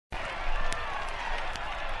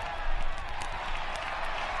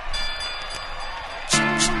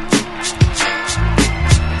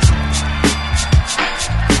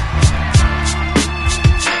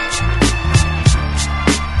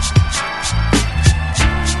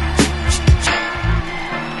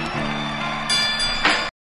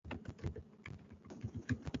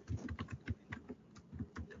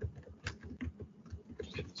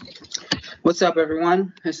What's up,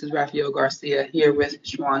 everyone? This is Rafael Garcia here with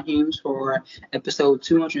Shawan Humes for episode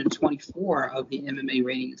 224 of the MMA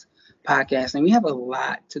Ratings podcast. And we have a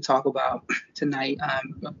lot to talk about tonight.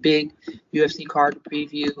 A big UFC card to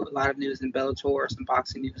preview, a lot of news in Bellator, some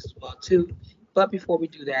boxing news as well, too. But before we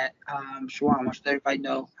do that, Shawan, I want to let everybody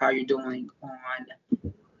know how you're doing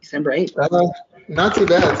on December 8th. Not too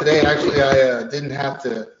bad today. Actually, I didn't have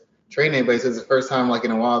to train anybody. So it's the first time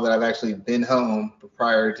in a while that I've actually been home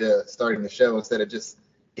prior to starting the show instead of just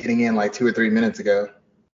getting in 2 or 3 minutes ago.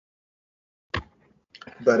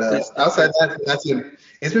 But outside that,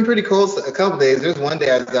 it's been pretty cold a couple days. There's one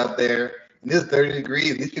day I was out there and it was 30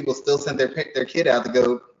 degrees. These people still sent their kid out to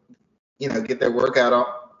go, get their workout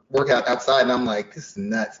outside. And I'm like, this is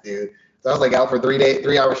nuts, dude. So I was out for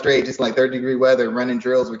 3 hours straight, just 30-degree weather, running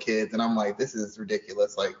drills with kids. And I'm like, this is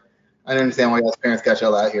ridiculous. I don't understand why y'all's parents got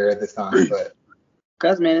y'all out here at this time, but.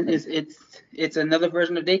 Cause man, it's another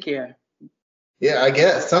version of daycare. Yeah, I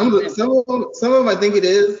guess some of them I think it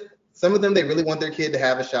is. Some of them they really want their kid to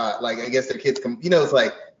have a shot. I guess their kids it's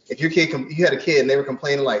like if your kid you had a kid and they were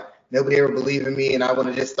complaining nobody ever believed in me and I want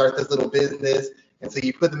to just start this little business, and so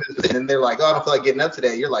you put them in a position and they're like, oh, I don't feel like getting up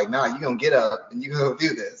today. You're like, nah, you gonna get up and you gonna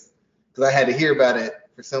do this, because I had to hear about it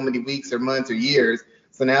for so many weeks or months or years.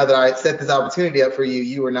 So now that I set this opportunity up for you,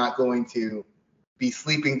 you are not going to be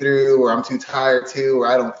sleeping through, or I'm too tired to, or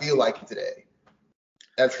I don't feel like it today.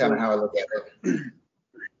 That's kind of how I look at it.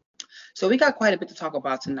 So we got quite a bit to talk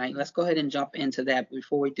about tonight. Let's go ahead and jump into that.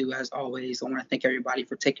 Before we do, as always, I want to thank everybody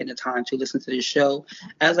for taking the time to listen to this show.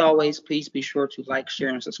 As always, please be sure to like, share,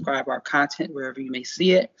 and subscribe our content wherever you may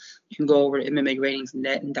see it. You can go over to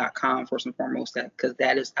MMARatingsNet.com first and foremost, because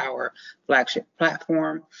that is our flagship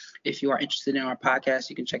platform. If you are interested in our podcast,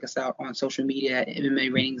 you can check us out on social media at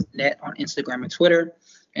MMA Ratings Net on Instagram and Twitter.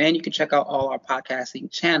 And you can check out all our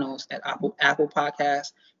podcasting channels at Apple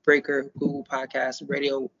Podcasts, Breaker, Google Podcasts,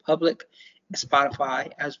 Radio Public, Spotify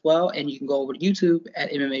as well. And you can go over to YouTube at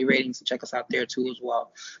MMA Ratings and check us out there too as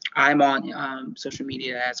well. I'm on social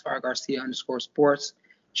media as @RGarcia_sports.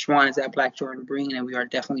 Shawan is at Black Jordan Breen, and we are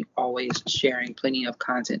definitely always sharing plenty of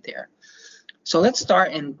content there. So let's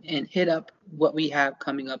start and hit up what we have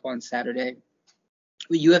coming up on Saturday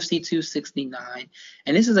with UFC 269.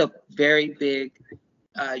 And this is a very big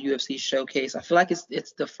UFC showcase. I feel like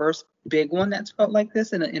it's the first big one that's felt like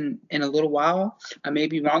this in a little while. I may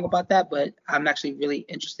be wrong about that, but I'm actually really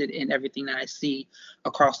interested in everything that I see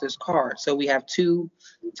across this card. So we have 2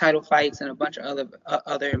 title fights and a bunch of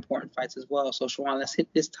other important fights as well. So Shawan, let's hit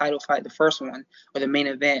this title fight, the first one, or the main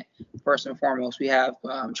event, first and foremost. We have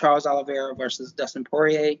Charles Oliveira versus Dustin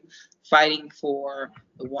Poirier, fighting for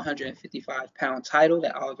the 155-pound title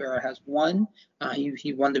that Oliveira has won.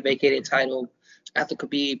 He won the vacated title after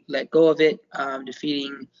Khabib let go of it,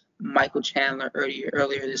 defeating Michael Chandler earlier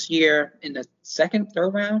this year in the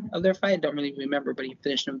third round of their fight. Don't really remember, but he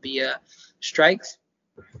finished him via strikes.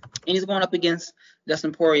 And he's going up against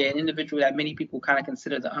Dustin Poirier, an individual that many people kind of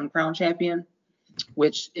consider the uncrowned champion,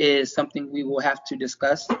 which is something we will have to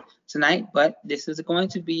discuss tonight. But this is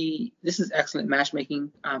excellent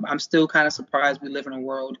matchmaking. I'm still kind of surprised we live in a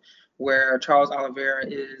world where Charles Oliveira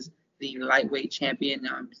is the lightweight champion.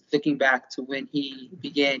 Looking back to when he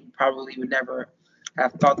began, probably would never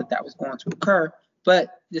have thought that was going to occur.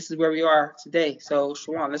 But this is where we are today. So,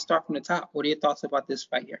 Shawan, let's start from the top. What are your thoughts about this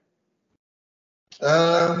fight here?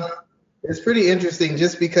 It's pretty interesting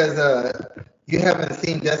just because you haven't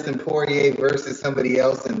seen Dustin Poirier versus somebody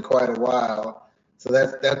else in quite a while. So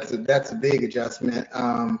that's a big adjustment.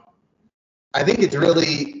 I think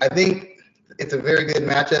it's a very good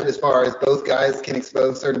matchup as far as both guys can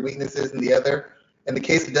expose certain weaknesses in the other. In the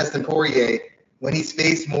case of Dustin Poirier, when he's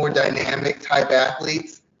faced more dynamic type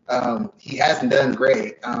athletes, he hasn't done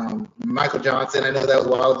great. Michael Johnson, I know that was a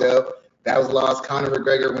while ago. That was lost. Conor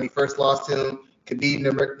McGregor, when he first lost to him, Khabib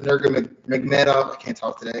Nurmagomedov, I can't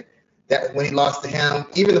talk today. That when he lost to him,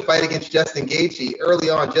 even the fight against Justin Gaethje, early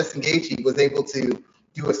on, Justin Gaethje was able to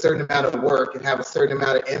do a certain amount of work and have a certain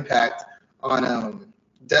amount of impact on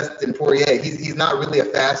Dustin Poirier. He's not really a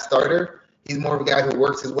fast starter. He's more of a guy who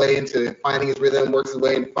works his way into finding his rhythm, works his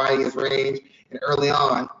way into finding his range. And early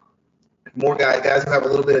on, more guys who have a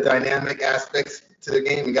little bit of dynamic aspects to their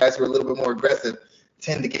game and guys who are a little bit more aggressive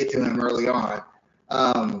tend to get to him early on.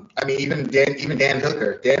 Even Dan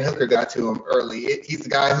Hooker. Dan Hooker got to him early. He's the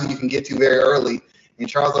guy who you can get to very early. And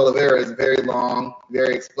Charles Oliveira is very long,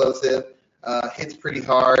 very explosive, hits pretty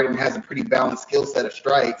hard, and has a pretty balanced skill set of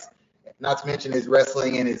strikes, not to mention his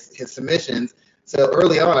wrestling and his submissions. So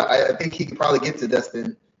early on, I think he could probably get to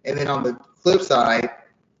Dustin. And then on the flip side,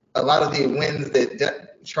 a lot of the wins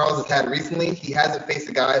that Charles has had recently, he hasn't faced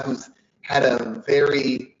a guy who's had a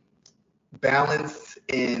very balanced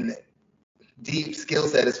and deep skill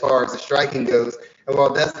set as far as the striking goes. And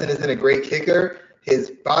while Dustin isn't a great kicker,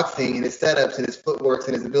 his boxing and his setups and his footwork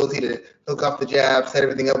and his ability to hook off the jab, set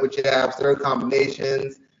everything up with jabs, throw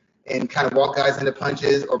combinations, and kind of walk guys into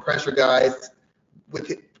punches or pressure guys with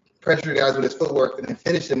his footwork and then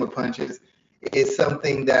finish them with punches is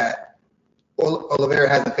something that Oliveira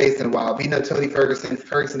hasn't faced in a while. We know Tony Ferguson.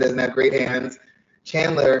 Ferguson doesn't have great hands.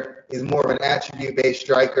 Chandler is more of an attribute-based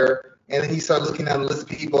striker. And then you start looking down the list of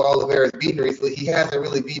people Oliveira's beaten recently. He hasn't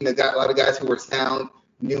really beaten a lot of guys who were sound,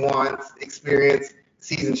 nuanced, experienced,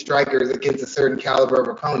 seasoned strikers against a certain caliber of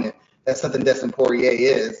opponent. That's something Dustin Poirier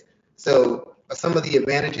is. So some of the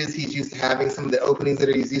advantages he's used to having, some of the openings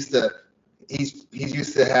that he's used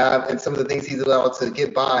to have, and some of the things he's allowed to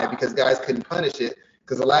get by because guys couldn't punish it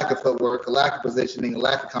because a lack of footwork, a lack of positioning, a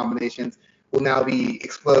lack of combinations will now be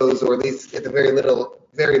exposed, or at least at the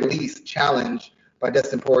very least challenged by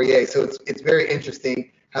Dustin Poirier. So it's very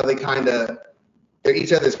interesting how they're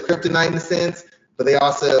each other's kryptonite in a sense, but they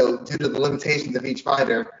also, due to the limitations of each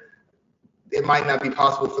fighter, it might not be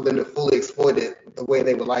possible for them to fully exploit it the way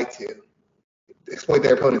they would like to, exploit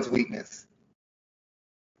their opponent's weakness.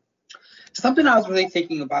 Something I was really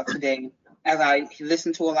thinking about today, as I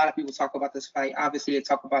listened to a lot of people talk about this fight, obviously they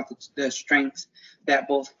talk about the strengths that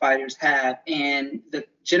both fighters have, and the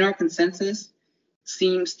general consensus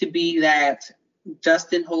seems to be that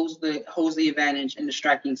Dustin holds the advantage in the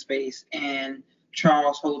striking space, and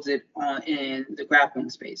Charles holds it in the grappling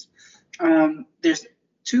space. There's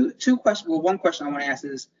two questions. Well, one question I want to ask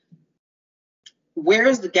is, where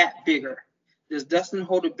is the gap bigger? Does Dustin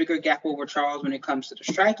hold a bigger gap over Charles when it comes to the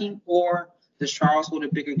striking, or does Charles hold a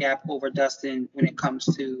bigger gap over Dustin when it comes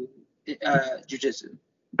to jiu-jitsu?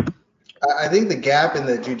 I think the gap in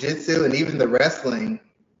the jiu-jitsu and even the wrestling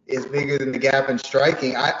is bigger than the gap in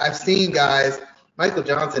striking. I've seen guys, Michael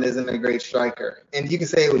Johnson isn't a great striker, and you can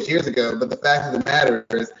say it was years ago, but the fact of the matter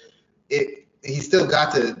is he still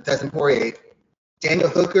got to Dustin Poirier. Daniel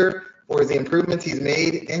Hooker, for the improvements he's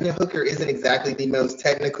made, Daniel Hooker isn't exactly the most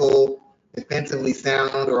technical, defensively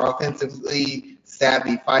sound, or offensively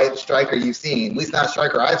savvy striker you've seen. At least not a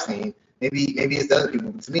striker I've seen. Maybe it's other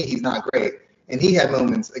people, but to me, he's not great. And he had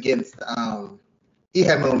moments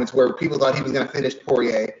where people thought he was going to finish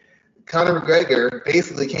Poirier. Conor McGregor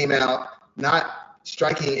basically came out not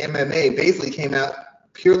striking MMA, basically came out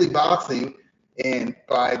purely boxing, and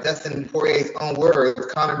by Dustin Poirier's own words,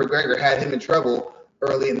 Conor McGregor had him in trouble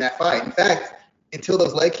early in that fight. In fact, until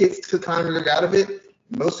those leg kicks took Conor McGregor out of it,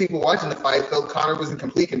 most people watching the fight felt Conor was in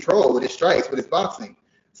complete control with his strikes, with his boxing.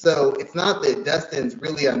 So it's not that Dustin's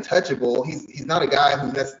really untouchable. He's not a guy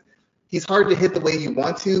he's hard to hit the way you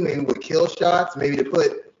want to, maybe with kill shots, maybe to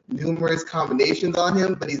put numerous combinations on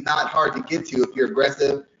him, but he's not hard to get to if you're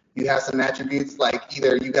aggressive. You have some attributes like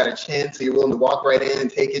either you got a chin, so you're willing to walk right in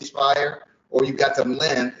and take his fire, or you've got some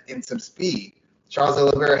length and some speed. Charles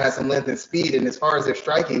Oliveira has some length and speed, and as far as their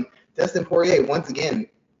striking, Dustin Poirier, once again,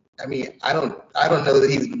 I mean, I don't know that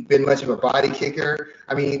he's been much of a body kicker.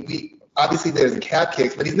 I mean, obviously there's the calf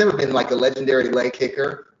kicks, but he's never been like a legendary leg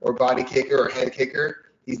kicker or body kicker or head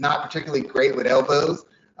kicker. He's not particularly great with elbows.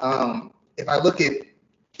 If I look at,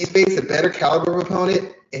 he's faced a better caliber of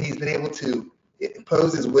opponent, and he's been able to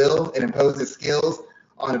impose his will and impose his skills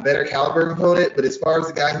on a better caliber of opponent. But as far as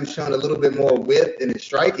the guy who's shown a little bit more width in his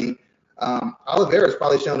striking, Oliveira's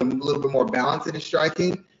probably shown a little bit more balance in his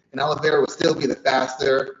striking, and Oliveira will still be the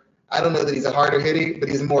faster. I don't know that he's a harder hitter, but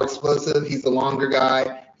he's more explosive. He's the longer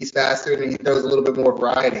guy. He's faster, and he throws a little bit more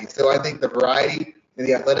variety. So I think the variety and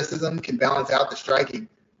the athleticism can balance out the striking.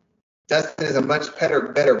 Dustin is a much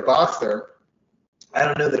better boxer. I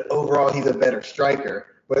don't know that overall he's a better striker,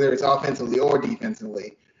 whether it's offensively or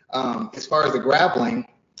defensively. As far as the grappling,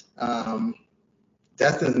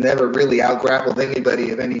 Dustin's never really out-grappled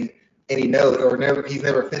anybody of any note, or he's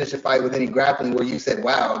never finished a fight with any grappling where you said,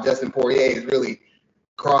 wow, Dustin Poirier has really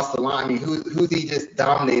crossed the line. I mean, who's he just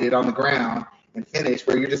dominated on the ground and finished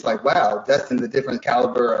where you're just like, wow, Dustin's a different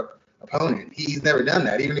caliber of opponent. He's never done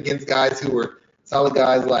that, even against guys who were solid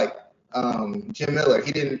guys like Jim Miller.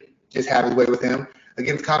 He didn't just have his way with him.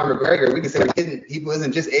 Against Conor McGregor, we can say he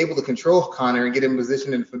wasn't just able to control Conor and get him in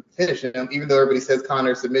position and finish him, even though everybody says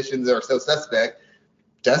Conor's submissions are so suspect.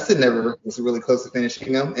 Dustin never was really close to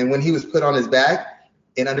finishing him. And when he was put on his back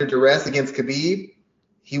and under duress against Khabib,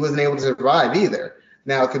 he wasn't able to survive either.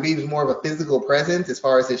 Now, Khabib is more of a physical presence as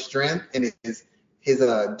far as his strength and his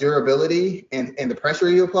durability and the pressure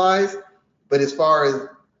he applies. But as far as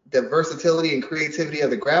the versatility and creativity of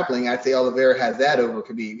the grappling, I'd say Oliveira has that over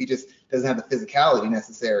Khabib. He just doesn't have the physicality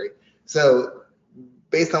necessary. So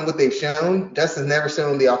based on what they've shown, Dustin's never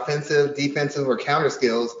shown the offensive, defensive, or counter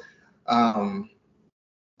skills Charles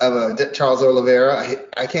Oliveira.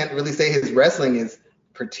 I can't really say his wrestling is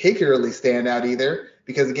particularly standout either,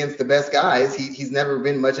 because against the best guys, he's never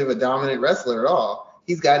been much of a dominant wrestler at all.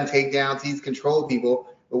 He's gotten takedowns, he's controlled people,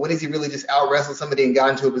 but when has he really just out-wrestled somebody and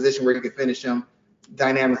gotten to a position where he could finish them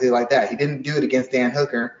dynamically like that? He didn't do it against Dan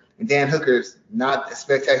Hooker, and Dan Hooker's not a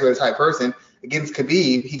spectacular type person. Against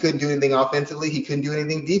Khabib, he couldn't do anything offensively, he couldn't do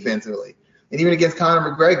anything defensively. And even against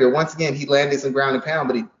Conor McGregor, once again, he landed some ground and pound,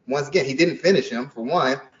 but he didn't finish him, for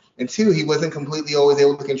one. And two, he wasn't completely always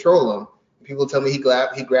able to control him. People tell me he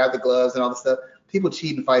grabbed the gloves and all the stuff. People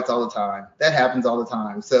cheat in fights all the time. That happens all the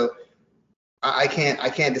time. So I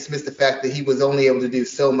can't dismiss the fact that he was only able to do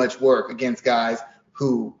so much work against guys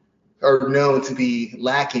who are known to be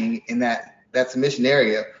lacking in that submission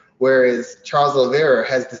area. Whereas Charles Oliveira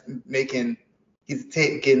he's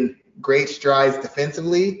taken great strides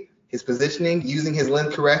defensively, his positioning, using his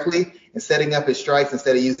length correctly, and setting up his strikes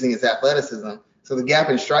instead of using his athleticism. So the gap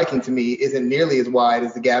in striking to me isn't nearly as wide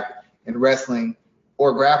as the gap in wrestling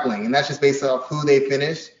or grappling. And that's just based off who they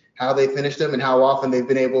finished, how they finished them, and how often they've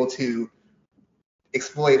been able to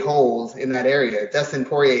exploit holes in that area. Dustin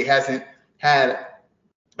Poirier hasn't had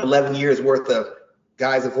 11 years worth of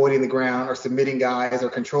guys avoiding the ground or submitting guys or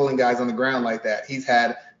controlling guys on the ground like that. He's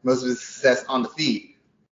had most of his success on the feet.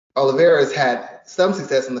 Oliveira's had some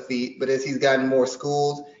success on the feet, but as he's gotten more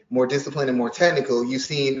schooled, more disciplined, and more technical, you've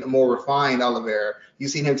seen a more refined Oliveira.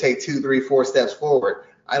 You've seen him take 2, 3, 4 steps forward.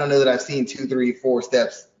 I don't know that I've seen 2, 3, 4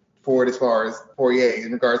 steps forward as far as Poirier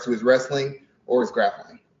in regards to his wrestling or his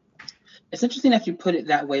grappling. It's interesting that you put it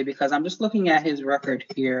that way, because I'm just looking at his record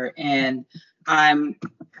here, and I'm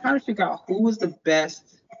trying to figure out who was the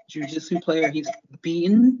best jiu-jitsu player he's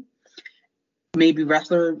beaten. Maybe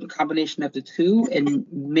wrestler, a combination of the two, and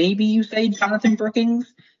maybe you say Jonathan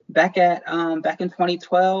Brookings back in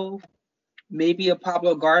 2012, maybe a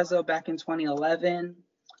Pablo Garza back in 2011,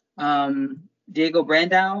 Diego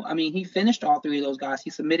Brandao. I mean, he finished all three of those guys. He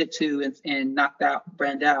submitted two and knocked out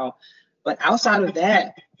Brandao. But outside of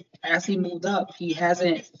that, as he moved up, he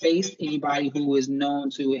hasn't faced anybody who is known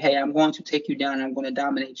to, hey, I'm going to take you down and I'm going to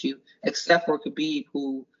dominate you, except for Khabib,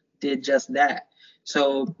 who did just that.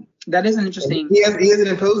 So that is an interesting. He hasn't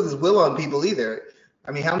imposed his will on people either.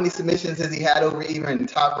 I mean, how many submissions has he had over even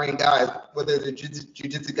top-ranked guys, whether they're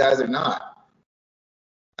jiu-jitsu guys or not?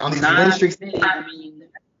 On these win streaks. I mean,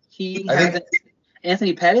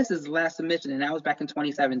 Anthony Pettis is the last submission, and that was back in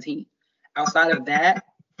 2017. Outside of that,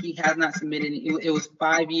 he has not submitted. It was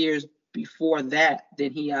 5 years before that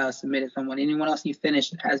he submitted someone. Anyone else he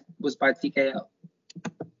finished was by TKO.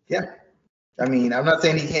 Yeah. I mean, I'm not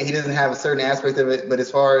saying he doesn't have a certain aspect of it, but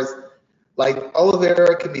as far as like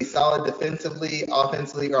Oliveira can be solid defensively,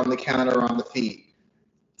 offensively, or on the counter or on the feet.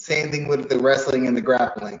 Same thing with the wrestling and the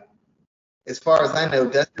grappling. As far as I know,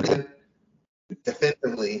 Dustin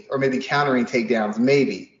defensively or maybe countering takedowns,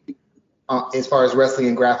 maybe as far as wrestling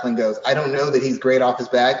and grappling goes. I don't know that he's great off his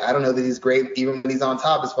back. I don't know that he's great even when he's on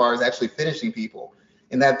top as far as actually finishing people.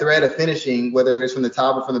 And that thread of finishing, whether it's from the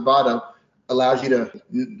top or from the bottom, allows you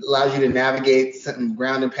to navigate some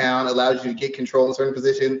ground and pound, allows you to get control in certain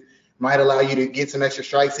positions, might allow you to get some extra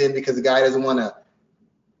strikes in because the guy doesn't want to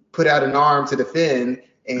put out an arm to defend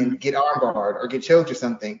and get armbarred or get choked or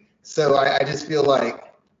something. So I just feel like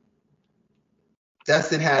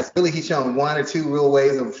Dustin he's shown one or two real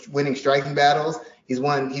ways of winning striking battles. He's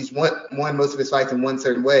won most of his fights in one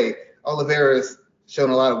certain way. Oliveira's shown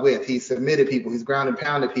a lot of width. He's submitted people. He's ground and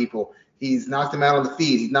pounded people. He's knocked them out on the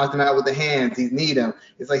feet. He's knocked them out with the hands. He's kneed them.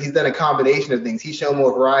 It's like he's done a combination of things. He's shown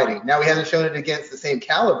more variety. Now, he hasn't shown it against the same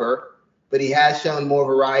caliber, but he has shown more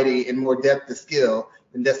variety and more depth of skill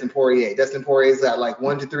than Dustin Poirier. Dustin Poirier's got like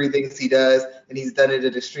 1 to 3 things he does, and he's done it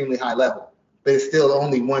at an extremely high level. But it's still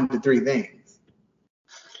only 1 to 3 things.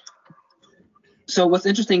 So what's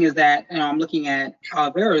interesting is that I'm looking at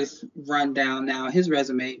Oliveira's rundown now, his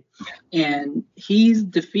resume, and he's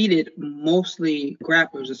defeated mostly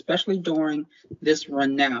grapplers, especially during this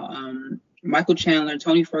run now. Michael Chandler,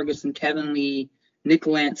 Tony Ferguson, Kevin Lee, Nick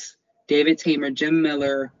Lentz, David Tamer, Jim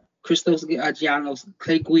Miller, Christos Gianos,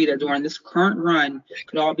 Clay Guida during this current run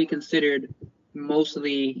could all be considered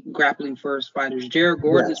mostly grappling first fighters. Jared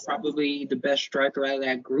Gordon is probably the best striker out of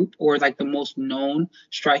that group, or like the most known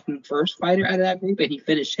striking first fighter out of that group, and he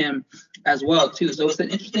finished him as well too. So it's an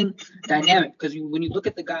interesting dynamic because when you look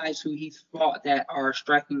at the guys who he's fought that are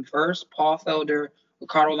striking first, Paul Felder,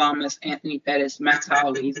 Ricardo Lamas, Anthony Pettis, Max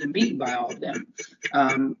Holloway, he's been beaten by all of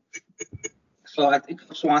them. So I think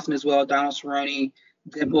Swanson as well, Donald Cerrone.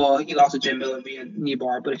 Well, he lost to Jim Miller via knee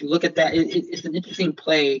bar, but if you look at that, it's an interesting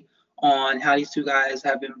play on how these two guys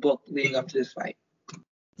have been booked leading up to this fight.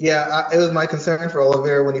 Yeah, it was my concern for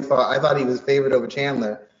Oliveira when he fought. I thought he was favored over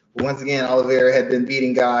Chandler. But once again, Oliveira had been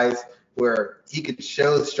beating guys where he could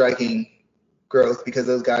show striking growth because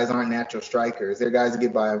those guys aren't natural strikers. They're guys that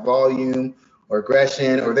get by in volume or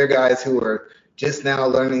aggression, or they're guys who are just now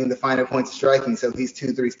learning the finer points of striking. So he's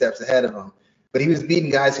 2, 3 steps ahead of them. But he was beating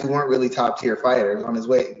guys who weren't really top tier fighters on his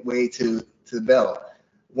way to the belt.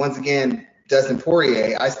 Once again, Dustin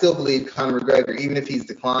Poirier, I still believe Conor McGregor, even if he's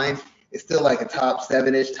declined, is still like a top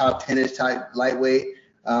 7-ish, top 10-ish type lightweight.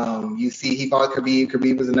 You see, he fought Khabib.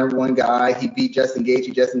 Khabib was the number one guy. He beat Justin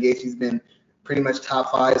Gaethje. Justin Gaethje's been pretty much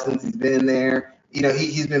top 5 since he's been in there. You know,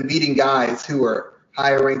 he's been beating guys who are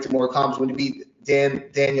higher ranked and more accomplished. When he beat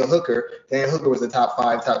Daniel Hooker was a top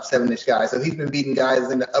 5, top 7-ish guy. So he's been beating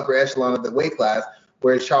guys in the upper echelon of the weight class,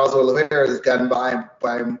 whereas Charles Oliveira has gotten by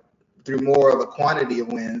through more of a quantity of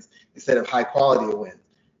wins instead of high quality of wins.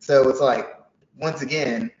 So it's like, once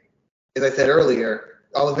again, as I said earlier,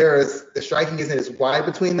 Oliveira's, the striking isn't as wide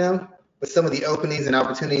between them, but some of the openings and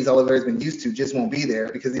opportunities Oliveira's been used to just won't be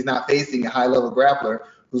there because he's not facing a high-level grappler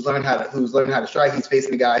who's learned how to strike. He's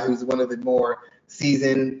facing a guy who's one of the more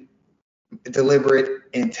seasoned, deliberate,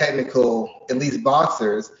 and technical, at least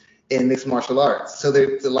boxers in mixed martial arts. So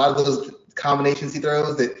there's a lot of those combinations he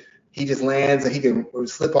throws that he just lands and he can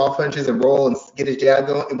slip off punches and roll and get his jab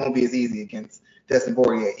going. It won't be as easy against Dustin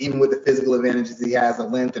Poirier, even with the physical advantages he has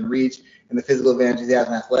of length and reach and the physical advantages he has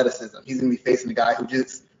in athleticism. He's going to be facing a guy who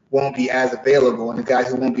just won't be as available and a guy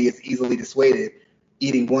who won't be as easily dissuaded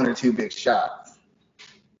eating 1 or 2 big shots.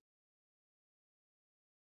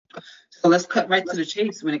 So let's cut right to the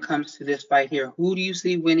chase when it comes to this fight here. Who do you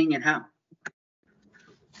see winning and how?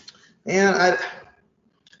 And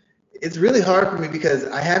it's really hard for me because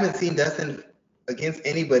I haven't seen Dustin against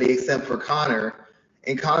anybody except for Conor,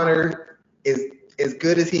 and Conor is as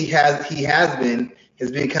good as he has been,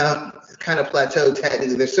 has become kind of plateaued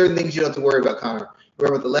technically. There's certain things you don't have to worry about Conor. You worry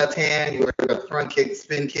about the left hand, you worry about the front kick,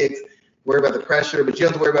 spin kicks, you worry about the pressure, but you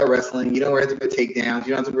don't have to worry about wrestling. You don't worry about takedowns.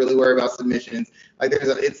 You don't have to really worry about submissions. Like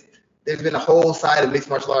there's been a whole side of mixed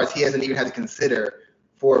martial arts he hasn't even had to consider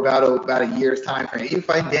for about a year's time frame. Even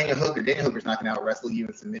fighting Daniel Hooker's not going to out wrestle you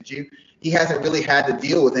and submit you. He hasn't really had to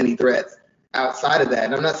deal with any threats outside of that.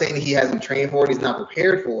 And I'm not saying that he hasn't trained for it, he's not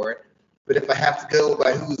prepared for it. But if I have to go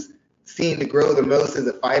by who's seen to grow the most as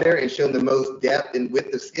a fighter and shown the most depth and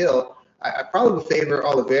width of skill, I probably would favor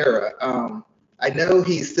Oliveira. I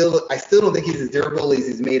still don't think he's as durable as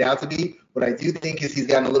he's made out to be. What I do think is he's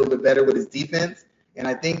gotten a little bit better with his defense. And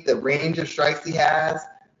I think the range of strikes he has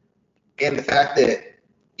and the fact that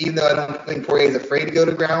even though I don't think Poirier is afraid to go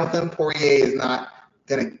to ground with him, Poirier is not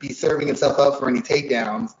going to be serving himself up for any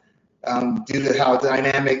takedowns due to how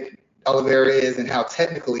dynamic Oliveira is and how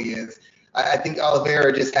technical he is. I think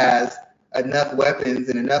Oliveira just has enough weapons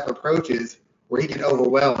and enough approaches where he can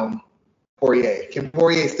overwhelm Poirier. Can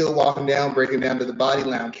Poirier still walk him down, break him down to the body,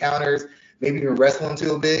 land counters, maybe even wrestle him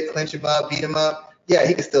to a bit, clinch him up, beat him up? Yeah,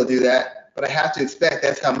 he can still do that. But I have to expect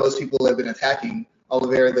that's how most people have been attacking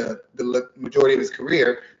Oliveira the majority of his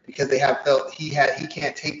career, because they have felt he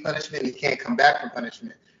can't take punishment, he can't come back from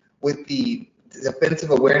punishment. With the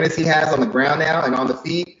defensive awareness he has on the ground now and on the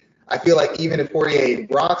feet, I feel like even if Poirier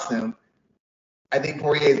rocks him, I think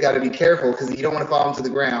Poirier's got to be careful because you don't want to fall him to the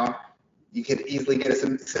ground. You could easily get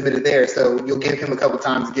submitted there, so you'll give him a couple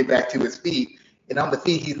times to get back to his feet. And on the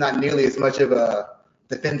feet, he's not nearly as much of a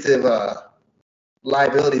defensive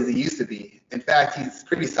liability as he used to be. In fact, he's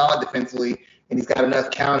pretty solid defensively, and he's got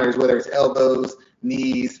enough counters, whether it's elbows,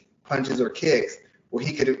 knees, punches, or kicks, where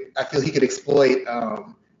I feel he could exploit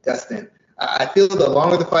Dustin. I feel the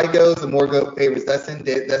longer the fight goes, the more favors Dustin.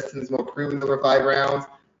 Dustin's more proven over 5 rounds,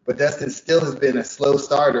 but Dustin still has been a slow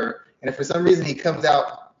starter. And if for some reason he comes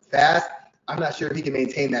out fast, I'm not sure if he can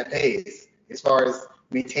maintain that pace as far as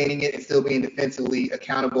maintaining it and still being defensively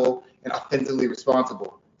accountable and offensively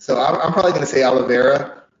responsible. So I'm probably going to say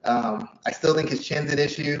Oliveira. I still think his chin's an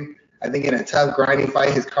issue. I think in a tough, grinding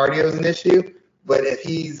fight, his cardio is an issue. But if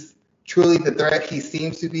he's truly the threat he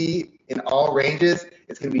seems to be in all ranges,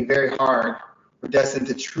 it's going to be very hard for Dustin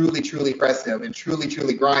to truly, truly press him and truly,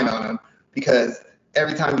 truly grind on him, because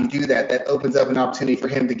every time you do that, that opens up an opportunity for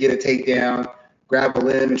him to get a takedown, grab a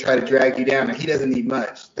limb, and try to drag you down. And he doesn't need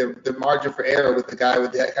much. The margin for error with a guy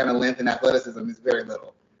with that kind of length and athleticism is very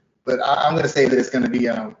little. But I'm going to say that it's going to be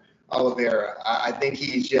Oliveira. I think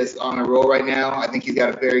he's just on a roll right now. I think he's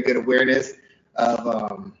got a very good awareness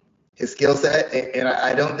of his skill set, and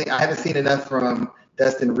I haven't seen enough from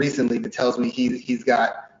Dustin recently that tells me he's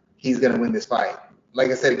going to win this fight.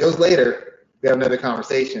 Like I said, it goes later. We have another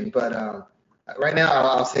conversation, but right now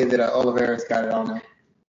I'll say that Oliveira's got it all now.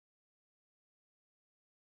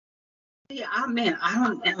 Yeah, man,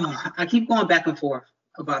 I keep going back and forth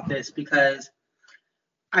about this because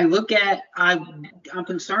I'm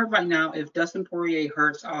concerned right now if Dustin Poirier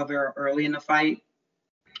hurts Oliveira early in the fight.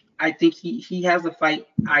 I think he has the fight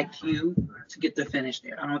IQ to get the finish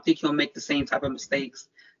there. I don't think he'll make the same type of mistakes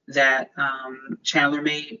that Chandler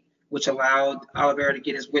made, which allowed Oliveira to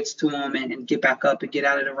get his wits to him and get back up and get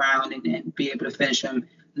out of the round and be able to finish him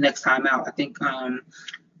the next time out. I think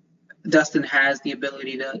Dustin has the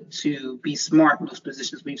ability to be smart in those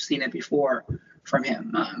positions. We've seen it before from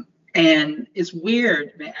him. And it's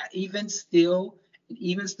weird, man. Even still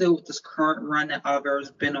with this current run that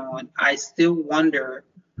Oliveira's been on, I still wonder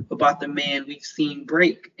about the man we've seen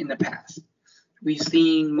break in the past. We've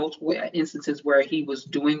seen multiple instances where he was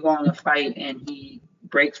doing well in a fight and he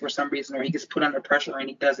breaks for some reason, or he gets put under pressure and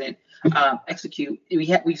he doesn't execute.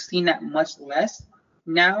 We've seen that much less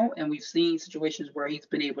now, and we've seen situations where he's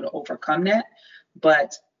been able to overcome that.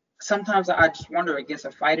 But sometimes I just wonder, against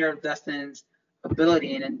a fighter of Dustin's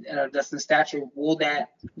ability and Dustin's stature,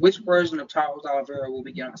 which version of Charles Oliveira will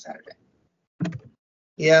we get on Saturday?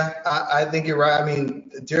 Yeah, I think you're right. I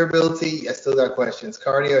mean, durability, I still got questions.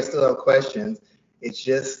 Cardio, I still have questions. It's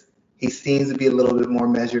just he seems to be a little bit more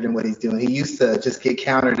measured in what he's doing. He used to just get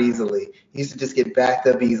countered easily. He used to just get backed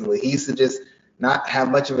up easily. He used to just not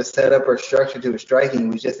have much of a setup or structure to his striking.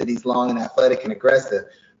 It was just that he's long and athletic and aggressive.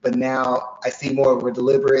 But now I see more of a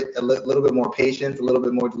deliberate, a little bit more patience, a little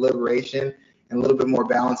bit more deliberation, and a little bit more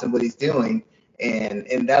balance in what he's doing.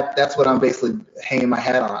 And that's what I'm basically hanging my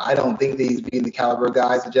hat on. I don't think that he's beating the caliber of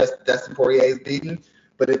guys that just Dustin Poirier is beating.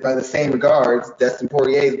 But by the same regards, Dustin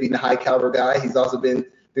Poirier is beating a high caliber guy. He's also been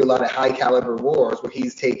through a lot of high caliber wars where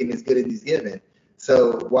he's taken as good as he's given.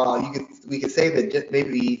 So while we could say that just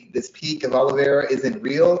maybe this peak of Oliveira isn't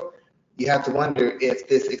real, you have to wonder if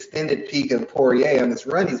this extended peak of Poirier on this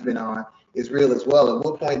run he's been on is real as well. At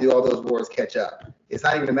what point do all those wars catch up? It's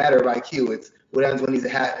not even a matter of IQ. It's what happens when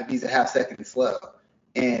if he's a half second slow.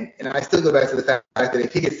 And I still go back to the fact that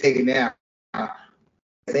if he gets taken down,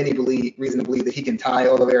 there's any reason to believe that he can tie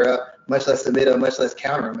Oliveira up, much less submit him, much less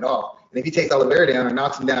counter him at all. And if he takes Oliveira down or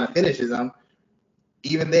knocks him down and finishes him,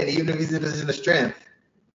 even then, even if he's in a position of strength,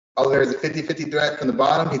 Oliveira's a 50-50 threat from the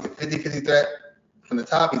bottom. He's a 50-50 threat from the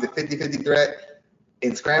top. He's a 50-50 threat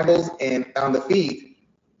in scrambles and on the feet.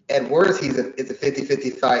 At worst, it's a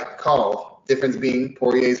 50-50 fight call. Difference being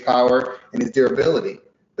Poirier's power and his durability.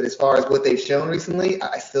 But as far as what they've shown recently,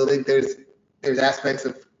 I still think there's aspects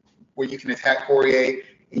of where you can attack Poirier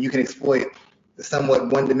and you can exploit the somewhat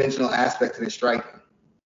one-dimensional aspect of his striking.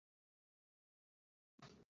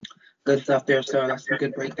 Good stuff there, sir. That's a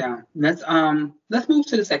good breakdown. Let's move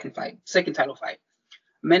to the second title fight.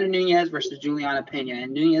 Amanda Nunes versus Juliana Pena.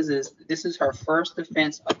 And this is her first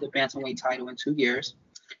defense of the bantamweight title in 2 years.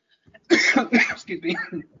 Excuse me.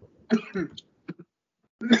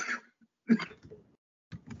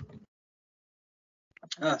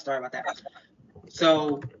 Sorry about that.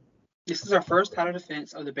 So this is her first title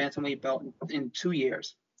defense of the bantamweight belt in 2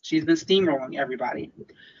 years. She's been steamrolling everybody.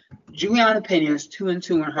 Juliana Pena is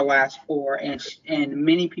 2-2 in her last 4, and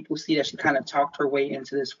many people see that she kind of talked her way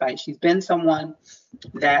into this fight. She's been someone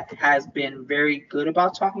that has been very good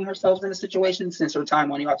about talking herself in a situation since her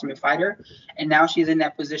time on The Ultimate Fighter, and now she's in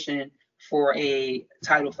that position for a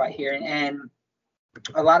title fight here. And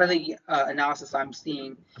a lot of the analysis I'm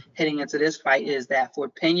seeing heading into this fight is that for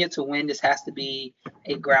Pena to win, this has to be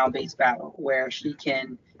a ground-based battle where she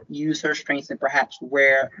can use her strengths and perhaps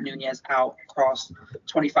wear Nunes out across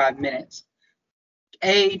 25 minutes.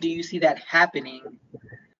 A, do you see that happening?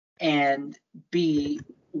 And B,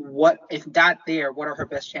 what if not there, what are her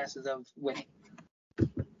best chances of winning?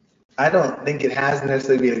 I don't think it has to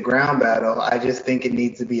necessarily be a ground battle. I just think it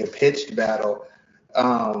needs to be a pitched battle.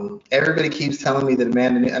 Everybody keeps telling me that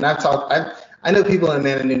Amanda Nunes, and I know people in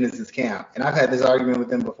Amanda Nunes' camp, and I've had this argument with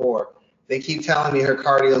them before. They keep telling me her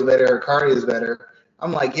cardio is better.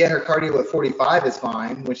 I'm like, yeah, her cardio at 45 is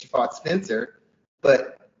fine when she fought Spencer,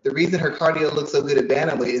 but the reason her cardio looks so good at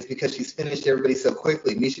bantamweight is because she's finished everybody so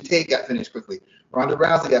quickly. Miesha Tate got finished quickly. Ronda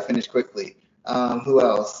Rousey got finished quickly. Who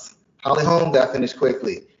else? Holly Holm got finished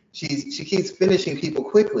quickly. She keeps finishing people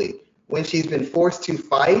quickly. When she's been forced to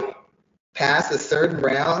fight past a certain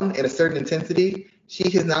round at a certain intensity, she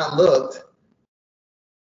has not looked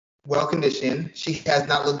well conditioned. She has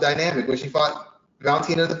not looked dynamic. When she fought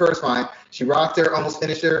Valentina the first fight, she rocked her, almost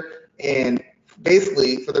finished her, and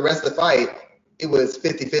basically for the rest of the fight, it was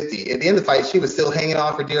 50-50. At the end of the fight, she was still hanging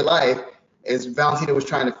on for dear life as Valentina was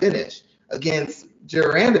trying to finish. Against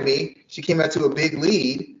Durandamy, she came out to a big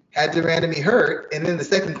lead, had Durandamy hurt, and then the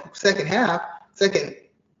second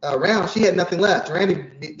round, she had nothing left.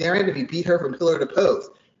 Durandamy beat her from pillar to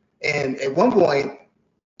post. And at one point,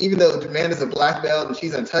 even though Amanda's a black belt and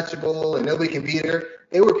she's untouchable and nobody can beat her,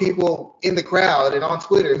 there were people in the crowd and on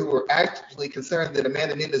Twitter who were actually concerned that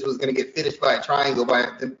Amanda Nunes was going to get finished by a triangle by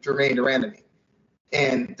Jermaine Durandamy.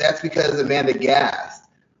 And that's because Amanda gassed.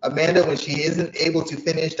 Amanda, when she isn't able to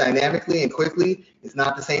finish dynamically and quickly, is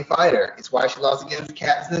not the same fighter. It's why she lost against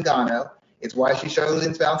Kat Zingano. It's why she struggled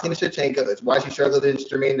against Valentina Shevchenko. It's why she struggled against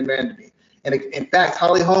Jermaine Durandamy. And in fact,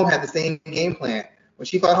 Holly Holm had the same game plan. When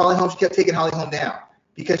she fought Holly Holm, she kept taking Holly Holm down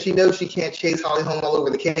because she knows she can't chase Holly Holm all over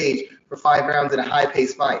the cage for 5 rounds in a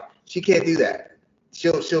high-paced fight. She can't do that.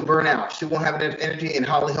 She'll burn out. She won't have enough energy, and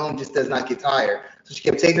Holly Holm just does not get tired. So she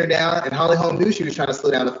kept taking her down, and Holly Holm knew she was trying to slow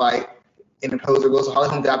down the fight and impose her will. So Holly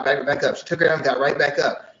Holm got back up. She took her down, got right back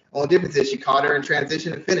up. Only difference is she caught her in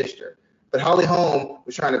transition and finished her. But Holly Holm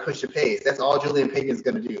was trying to push the pace. That's all Julian Pena is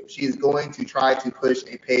going to do. She's going to try to push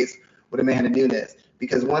a pace with Amanda Nunes.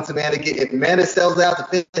 Because once if Amanda sells out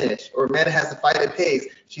to finish, or Amanda has to fight at pace,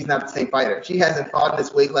 she's not the same fighter. She hasn't fought in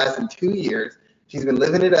this weight class in 2 years. She's been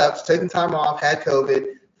living it up. She's taking time off, had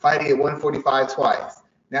COVID, fighting at 145 twice.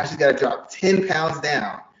 Now she's got to drop 10 pounds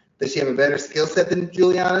down. Does she have a better skill set than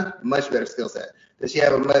Juliana? Much better skill set. Does she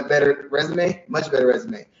have a much better resume? Much better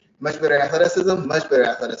resume. Much better athleticism? Much better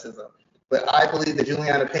athleticism. But I believe that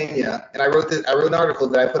Juliana Pena, and I wrote an article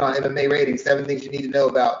that I put on MMA Rating, 7 things you need to know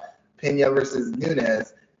about Pena versus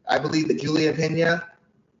Nunes. I believe that Juliana Pena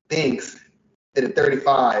thinks that at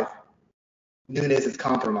 35, Nunes is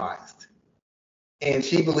compromised. And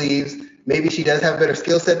she believes maybe she does have a better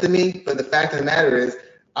skill set than me, but the fact of the matter is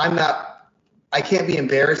I can't be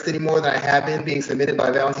embarrassed anymore than I have been being submitted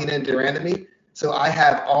by Valentina and Durandamy. So I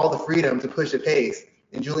have all the freedom to push a pace.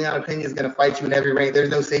 And Juliana Pena is going to fight you in every ring. There's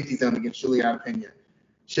no safety zone against Juliana Pena.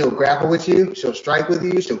 She'll grapple with you. She'll strike with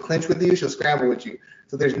you. She'll clinch with you. She'll scramble with you.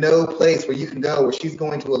 So there's no place where you can go where she's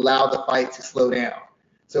going to allow the fight to slow down.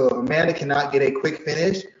 So if Amanda cannot get a quick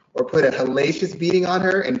finish or put a hellacious beating on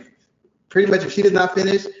her, and pretty much if she does not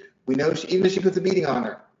finish, we know even if she puts a beating on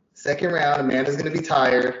her, second round, Amanda's going to be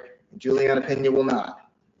tired, and Juliana Pena will not.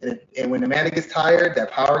 And when Amanda gets tired,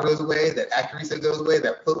 that power goes away, that accuracy goes away,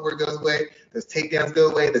 that footwork goes away, those takedowns go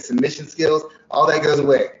away, the submission skills, all that goes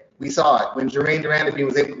away. We saw it when Jermaine Durandamy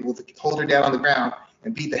was able to hold her down on the ground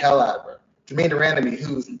and beat the hell out of her. Jermaine Durandamy,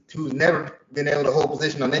 who's never been able to hold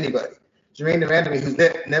position on anybody. Jermaine Durandamy, who's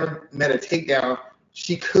never met a takedown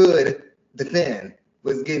she could defend,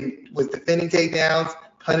 was defending takedowns,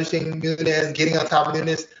 punishing Nunes, getting on top of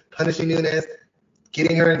Nunes, punishing Nunes,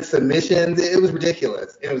 getting her in submissions. It was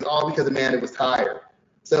ridiculous. It was all because Amanda was tired.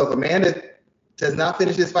 So if Amanda does not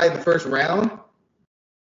finish this fight in the first round,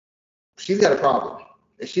 she's got a problem.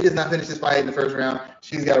 If she does not finish this fight in the first round,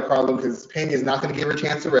 she's got a problem because Pena is not going to give her a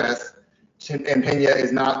chance to rest, and Pena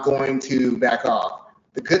is not going to back off.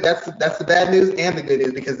 That's the bad news and the good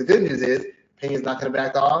news, because the good news is Pena's not going to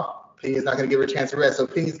back off. Pena's not going to give her a chance to rest. So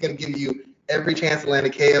Pena's going to give you every chance to land a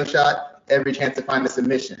KO shot, every chance to find a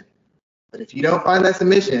submission. But if you don't find that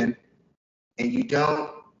submission and you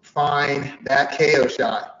don't find that KO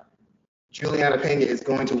shot, Juliana Pena is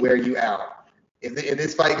going to wear you out. If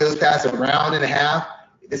this fight goes past a round and a half,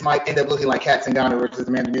 this might end up looking like Kat Zingano versus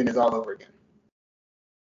Amanda Nunes all over again.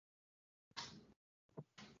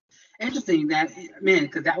 Interesting because I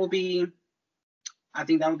think that would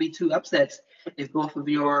be 2 upsets if both of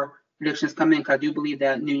your predictions come in, because I do believe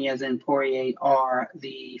that Nunes and Poirier are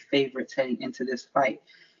the favorites heading into this fight.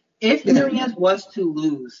 If Nunes was to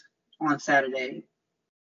lose on Saturday,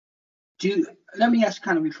 let me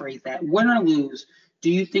kind of rephrase that. Win or lose, do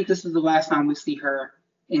you think this is the last time we see her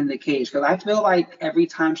in the cage? Because I feel like every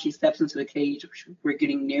time she steps into the cage, we're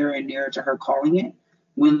getting nearer and nearer to her calling it,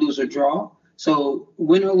 win, lose, or draw. So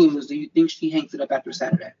win or lose, do you think she hangs it up after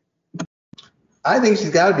Saturday? I think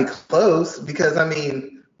she's got to be close because,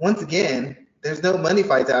 once again, there's no money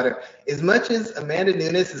fights out there. As much as Amanda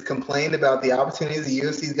Nunes has complained about the opportunities the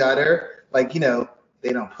UFC's got her,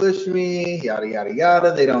 they don't push me, yada, yada,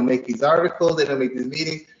 yada. They don't make these articles. They don't make these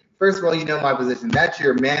meetings. First of all, you know my position. That's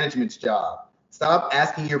your management's job. Stop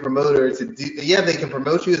asking your promoter to do – they can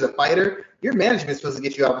promote you as a fighter. Your management's supposed to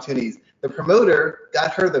get you opportunities. The promoter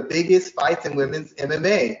got her the biggest fights in women's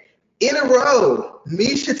MMA in a row.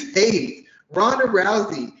 Miesha Tate, Ronda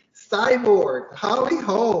Rousey, Cyborg, Holly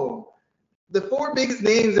Holm. The 4 biggest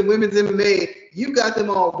names in women's MMA, you got them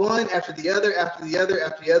all one after the other, after the other,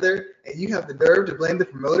 after the other, and you have the nerve to blame the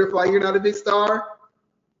promoter for why you're not a big star?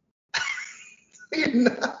 You're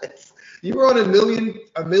nuts. You were on a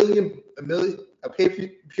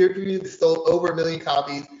pay-per-view that sold over 1 million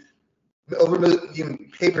copies, over 1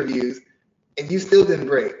 million pay-per-views, and you still didn't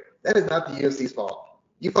break. That is not the UFC's fault.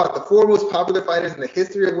 You fought the 4 most popular fighters in the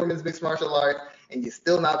history of women's mixed martial arts, and you're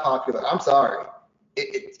still not popular, I'm sorry.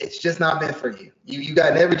 It's just not meant for you. You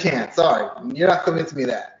got every chance. Sorry, you're not convincing me of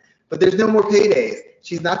that. But there's no more paydays.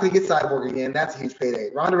 She's not going to get Cyborg again. That's a huge payday.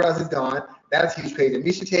 Ronda Rousey's gone. That's a huge payday.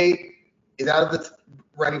 Miesha Tate is out of the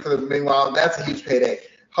running for the meanwhile. That's a huge payday.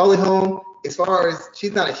 Holly Holm, as far as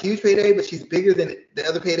she's not a huge payday, but she's bigger than the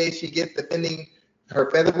other paydays she gets defending her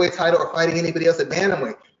featherweight title or fighting anybody else at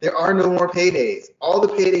bantamweight. There are no more paydays. All the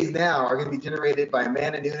paydays now are going to be generated by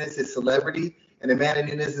Amanda Nunes' celebrity and Amanda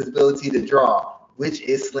Nunes' ability to draw, which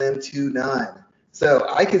is slim to none. So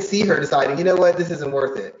I could see her deciding, you know what, this isn't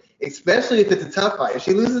worth it, especially if it's a tough fight. If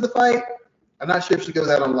she loses the fight, I'm not sure if she goes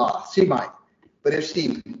out on loss. She might. But if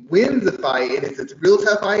she wins the fight and it's a real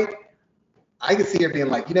tough fight, I could see her being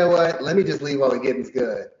like, you know what, let me just leave while the getting's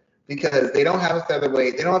good. Because they don't have a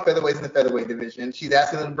featherweight. They don't have featherweights in the featherweight division. She's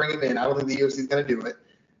asking them to bring him in. I don't think the UFC is going to do it.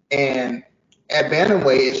 And at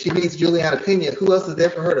bantamweight, if she beats Juliana Pena, who else is there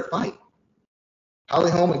for her to fight?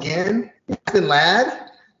 Holly Holm again? Aspen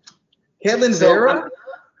Ladd? Ketlin Vera?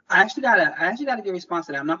 I actually gotta get a response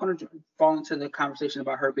to that. I'm not going to fall into the conversation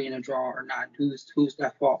about her being a draw or not. Who's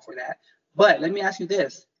at fault for that? But let me ask you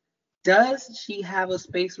this: does she have a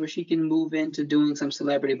space where she can move into doing some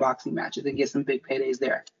celebrity boxing matches and get some big paydays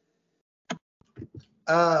there?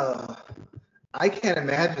 I can't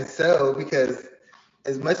imagine so, because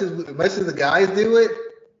as much as the guys do it,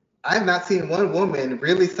 I have not seen one woman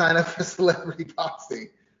really sign up for celebrity boxing.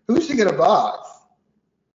 Who's she gonna box?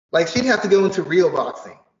 Like, she'd have to go into real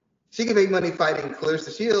boxing. She could make money fighting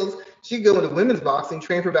Clarissa Shields. She could go into women's boxing,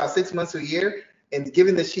 train for about 6 months to a year, and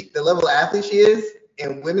given the level of athlete she is,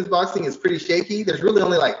 and women's boxing is pretty shaky, there's really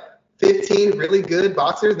only like 15 really good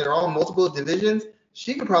boxers, and they're all in multiple divisions.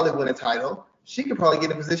 She could probably win a title. She could probably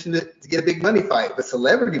get in a position to get a big money fight. But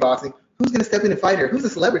celebrity boxing, who's going to step in and fight her? Who's a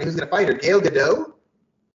celebrity? Who's going to fight her? Gail Godot?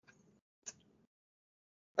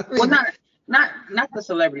 I mean, well, not the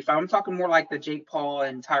celebrity fight. I'm talking more like the Jake Paul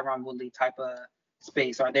and Tyron Woodley type of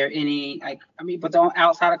space. Are there any, but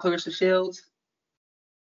outside of Clarissa Shields?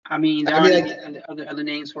 I mean, there aren't any other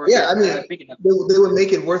names for it. Yeah, I mean, they would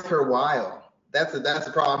make it worth her while. That's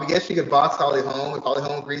the problem. I guess she could box Holly Holm if Holly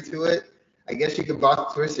Holm agreed to it. I guess she could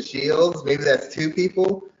box Clarissa Shields. Maybe that's 2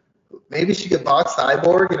 people. Maybe she could box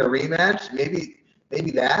Cyborg in a rematch.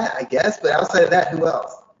 Maybe that, I guess. But outside of that, who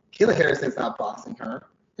else? Kayla Harrison's not boxing her.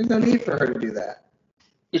 There's no need for her to do that.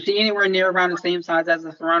 Is she anywhere near around the same size as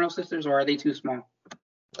the Serrano sisters, or are they too small?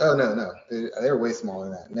 Oh, no. They're way smaller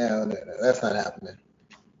than that. No. That's not happening.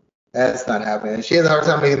 That's not happening. She has a hard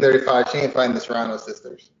time making 35. She ain't fighting the Serrano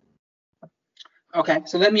sisters. Okay,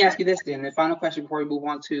 so let me ask you this then. The final question before we move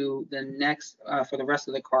on to the next, for the rest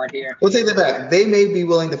of the card here. We'll take that back. They may be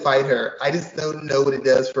willing to fight her. I just don't know what it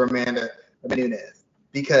does for Amanda Nunes.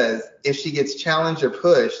 Because if she gets challenged or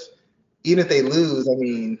pushed, even if they lose, I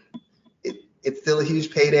mean, it's still a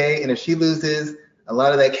huge payday. And if she loses, a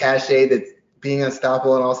lot of that cachet that's being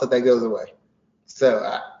unstoppable and all stuff, that goes away.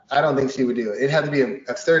 So I don't think she would do it. It'd have to be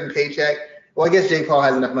a certain paycheck. Well, I guess Jake Paul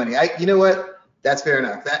has enough money. You know what? That's fair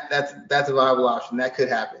enough. That's a viable option. That could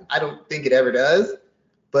happen. I don't think it ever does,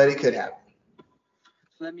 but it could happen.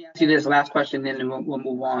 So let me ask you this last question, then we'll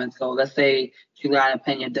move on. So let's say Juliana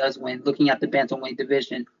Pena does win. Looking at the bantamweight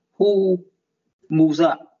division, who moves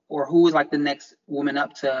up, or who is like the next woman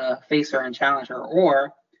up to face her and challenge her,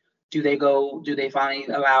 or do they finally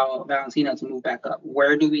allow Valentina to move back up?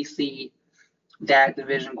 Where do we see that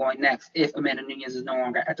division going next if Amanda Nunes is no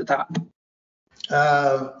longer at the top?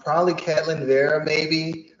 Probably Ketlin Vera,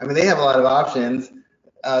 maybe. I mean, they have a lot of options.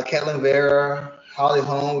 Ketlin Vera, Holly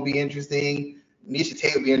Holm would be interesting. Miesha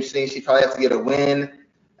Tate would be interesting. She'd probably have to get a win.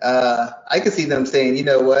 I could see them saying, you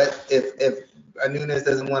know what, if Nunes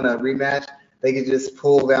doesn't want a rematch, they could just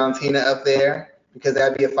pull Valentina up there, because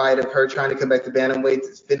that'd be a fight of her trying to come back to bantamweight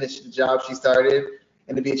to finish the job she started,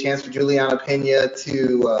 and it'd be a chance for Juliana Pena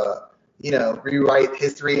to, rewrite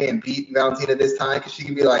history and beat Valentina this time, because she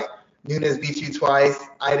can be like, Nunes beat you twice.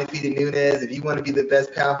 I defeated Nunes. If you want to be the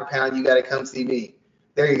best pound for pound, you got to come see me.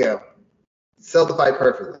 There you go. Sell the fight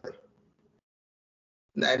perfectly.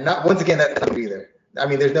 Not once again, that's not either. I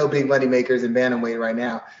mean, there's no big money makers in bantamweight right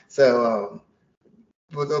now. So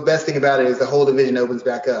the best thing about it is the whole division opens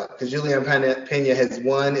back up, because Juliana Pena has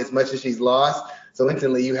won as much as she's lost. So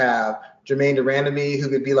instantly you have Jermaine Durandamy, who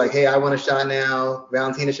could be like, hey, I want a shot now.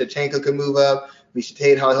 Valentina Shevchenko could move up. Miesha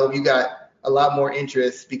Tate, Holly Holm, you got a lot more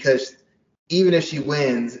interest, because even if she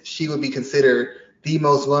wins, she would be considered the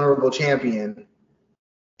most vulnerable champion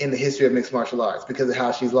in the history of mixed martial arts, because of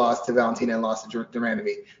how she's lost to Valentina and lost to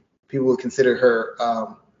Durandamy. People would consider her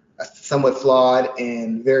a somewhat flawed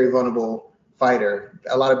and very vulnerable fighter.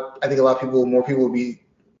 More people will be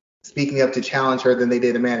speaking up to challenge her than they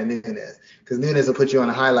did Amanda Nunes. Because Nunes will put you on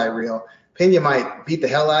a highlight reel. Pena might beat the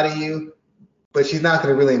hell out of you, but she's not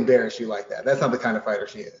going to really embarrass you like that. That's not the kind of fighter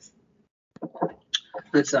she is.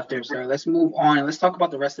 Good stuff there, sir. Let's move on and let's talk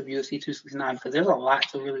about the rest of UFC 269 because there's a lot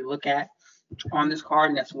to really look at on this card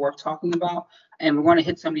and that's worth talking about. And we're going to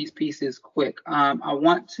hit some of these pieces quick. I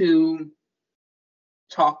want to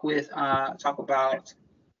talk about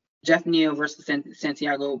Jeff Neal versus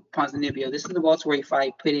Santiago Ponzinibbio. This is the welterweight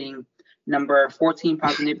fight pitting number 14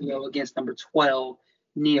 Ponzinibbio against number 12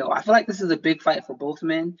 Neal. I feel like this is a big fight for both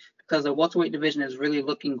men because the welterweight division is really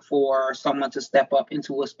looking for someone to step up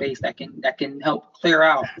into a space that can help clear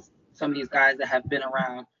out some of these guys that have been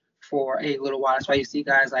around for a little while. That's why you see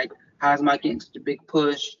guys like Hazmat getting such a big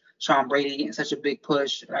push, Sean Brady getting such a big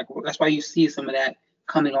push. Like that's why you see some of that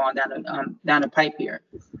coming on down the pipe here.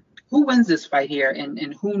 Who wins this fight here,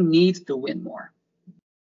 and who needs to win more?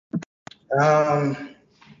 I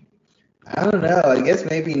don't know. I guess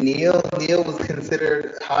maybe Neal. Neal was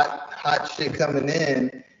considered hot shit coming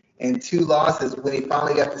in, and 2 losses when he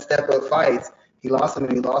finally got to step up fights. He lost them,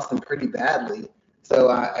 and he lost them pretty badly. So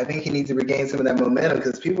I think he needs to regain some of that momentum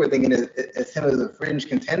because people were thinking as him as a fringe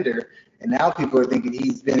contender, and now people are thinking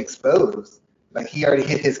he's been exposed. Like he already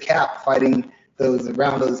hit his cap fighting those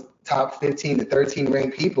top 15 to 13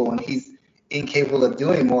 ranked people, and he's incapable of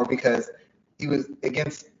doing more because he was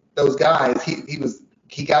against those guys.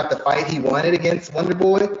 He got the fight he wanted against Wonder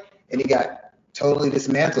Boy, and he got totally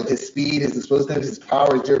dismantled. His speed, his explosiveness, his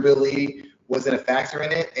power, his durability wasn't a factor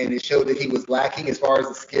in it, and it showed that he was lacking as far as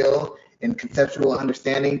the skill and conceptual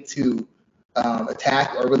understanding to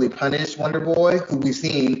attack or really punish Wonder Boy, who we've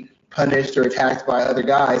seen punished or attacked by other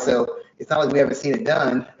guys. So it's not like we haven't seen it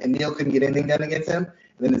done, and Neal couldn't get anything done against him.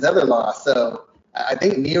 And then his other loss. So I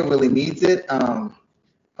think Neal really needs it.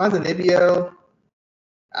 Ponzinibbio,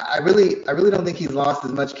 I really don't think he's lost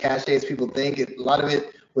as much cachet as people think. A lot of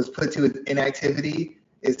it was put to his inactivity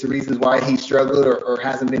as to reasons why he struggled or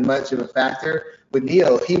hasn't been much of a factor. With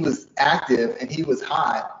Neal, he was active and he was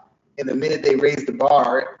hot. And the minute they raised the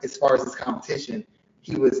bar as far as his competition,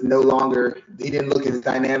 he didn't look as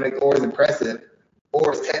dynamic or as impressive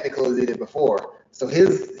or as technical as he did before. So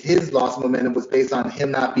his loss of momentum was based on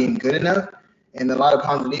him not being good enough. And a lot of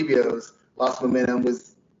Ponzinibbio's loss of momentum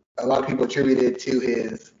was a lot of people attributed to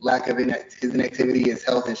his lack of his inactivity, his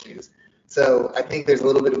health issues. So I think there's a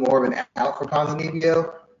little bit more of an out for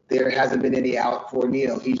Ponzinibbio. There hasn't been any out for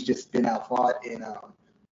Neal. He's just been outfought and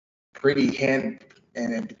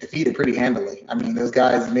defeated pretty handily. I mean, those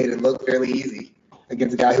guys made it look fairly easy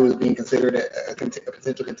against a guy who was being considered a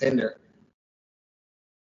potential contender.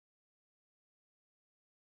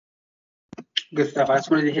 Good stuff. I just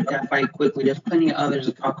wanted to hit that fight quickly. There's plenty of others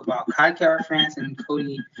to talk about. Kai Kara-France and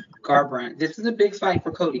Cody Garbrandt. This is a big fight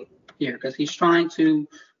for Cody here because he's trying to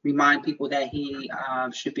remind people that he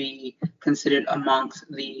should be considered amongst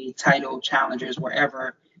the title challengers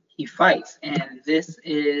wherever he fights. And this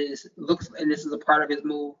is a part of his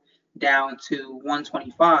move down to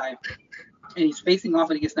 125. And he's facing off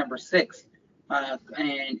against number 6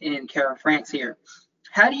 in Kara-France here.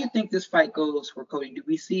 How do you think this fight goes for Cody? Do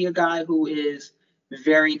we see a guy who is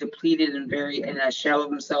very depleted and very in a shell of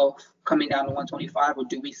himself coming down to 125, or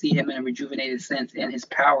do we see him in a rejuvenated sense and his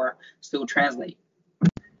power still translate?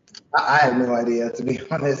 I have no idea, to be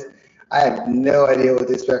honest. I have no idea what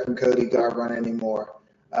to expect from Cody Garbrandt anymore.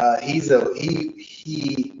 He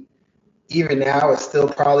even now is still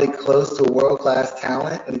probably close to a world-class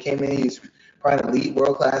talent. When he came in, he was probably an elite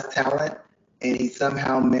world-class talent. And he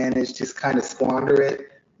somehow managed to kind of squander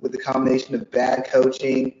it with the combination of bad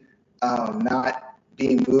coaching, not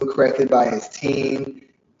being mood corrected by his team,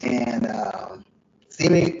 and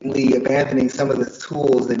seemingly abandoning some of the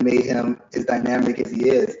tools that made him as dynamic as he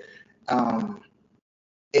is.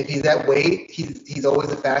 If he's that weight, he's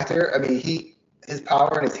always a factor. I mean, his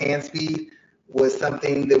power and his hand speed was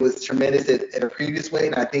something that was tremendous at a previous weight,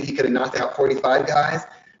 and I think he could have knocked out 45 guys.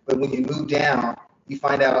 But when you move down, you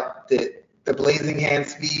find out that the blazing hand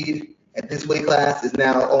speed at this weight class is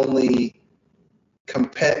now only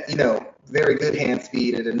very good hand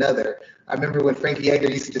speed at another. I remember when Frankie Edgar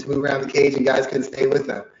used to just move around the cage and guys couldn't stay with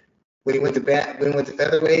him. When he went to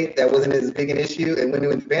featherweight, that wasn't as big an issue, and when he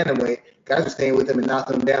went to bantamweight, guys were staying with him and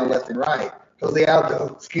knocking him down left and right. Jose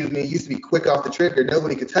Aldo, used to be quick off the trigger.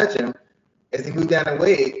 Nobody could touch him. As he moved down in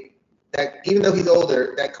weight, that even though he's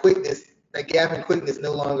older, that gap in quickness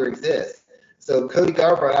no longer exists. So Cody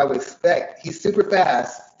Garbrandt, I would expect, he's super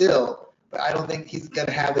fast still, but I don't think he's going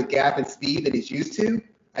to have the gap in speed that he's used to.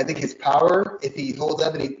 I think his power, if he holds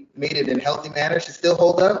up and he made it in a healthy manner, should still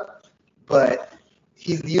hold up. But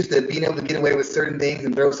he's used to being able to get away with certain things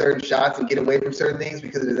and throw certain shots and get away from certain things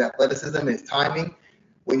because of his athleticism and his timing.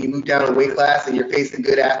 When you move down a weight class and you're facing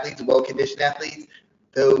good athletes, well-conditioned athletes,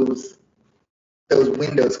 those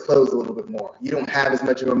windows close a little bit more. You don't have as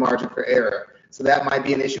much of a margin for error. So that might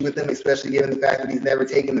be an issue with him, especially given the fact that he's never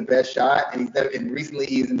taken the best shot, and recently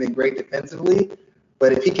he hasn't been great defensively.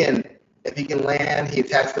 But if he can land, he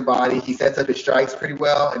attacks the body, he sets up his strikes pretty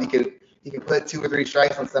well, and he can put 2 or 3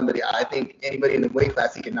 strikes on somebody. I think anybody in the weight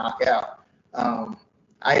class he can knock out.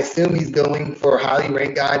 I assume he's going for a highly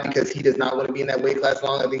ranked guy because he does not want to be in that weight class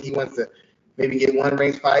long. I think he wants to maybe get 1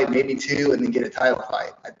 ranked fight, maybe 2, and then get a title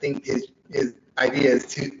fight. I think his idea is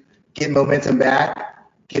to get momentum back,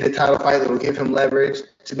 get a title fight that will give him leverage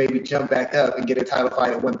to maybe jump back up and get a title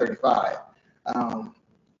fight at 135.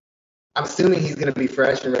 I'm assuming he's going to be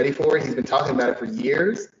fresh and ready for it. He's been talking about it for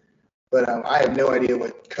years, but I have no idea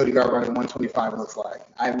what Cody Garbrandt at 125 looks like.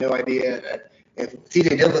 I have no idea that if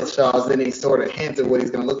TJ Dillashaw is any sort of hint of what he's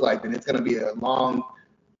going to look like, then it's going to be a long,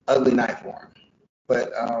 ugly night for him.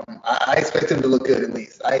 But I expect him to look good at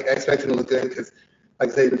least. I expect him to look good because, like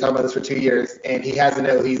I said, he's been talking about this for 2 years, and he has to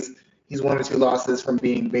know he's 1 or 2 losses from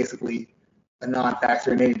being basically a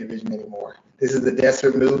non-factor in any division anymore. This is a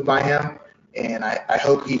desperate move by him, and I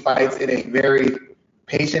hope he fights in a very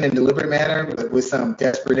patient and deliberate manner, but with some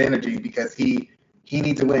desperate energy because he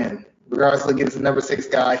needs to win. Regardless of against the number 6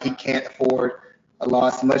 guy, he can't afford a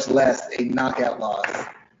loss, much less a knockout loss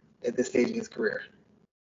at this stage in his career.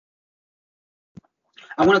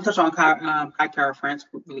 I want to touch on Kai Kara-France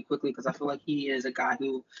really quickly because I feel like he is a guy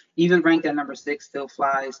who, even ranked at number 6, still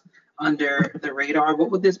flies under the radar.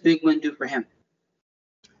 What would this big win do for him?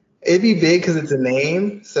 It'd be big because it's a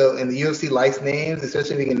name. So, and the UFC likes names,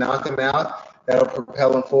 especially if he can knock him out. That'll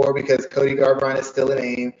propel him forward because Cody Garbrandt is still a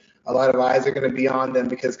name. A lot of eyes are going to be on them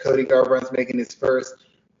because Cody Garbrandt's making his first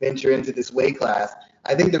venture into this weight class.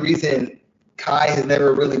 I think the reason Kai has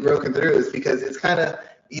never really broken through is because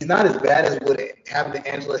he's not as bad as what happened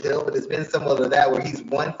to Angela Hill, but it's been somewhat of that where he's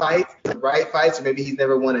won fights, the right fights, or maybe he's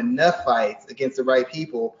never won enough fights against the right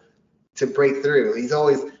people to break through. He's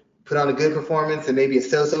always put on a good performance and maybe a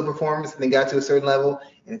so-so performance and then got to a certain level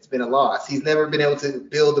and it's been a loss. He's never been able to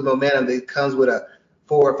build the momentum that comes with a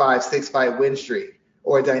 4 or 5, 6 fight win streak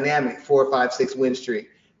or a dynamic 4 or 5, 6 win streak.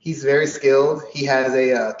 He's very skilled. He has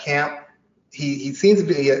a camp. He seems to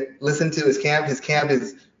be listened to his camp. His camp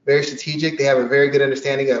is very strategic. They have a very good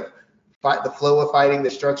understanding of the flow of fighting, the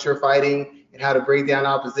structure of fighting, and how to break down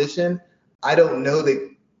opposition. I don't know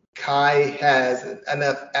that Kai has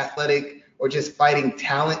enough athletic or just fighting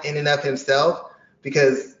talent in and of himself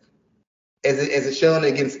because as it's shown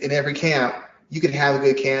in every camp, you can have a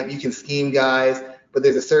good camp, you can scheme guys, but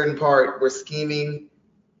there's a certain part where scheming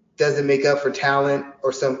doesn't make up for talent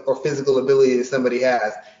or physical ability that somebody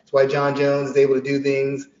has. That's why John Jones is able to do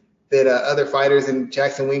things that other fighters in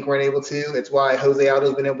Jackson Wink weren't able to. It's why Jose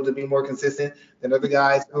Aldo's been able to be more consistent than other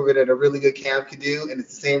guys over at a really good camp could do. And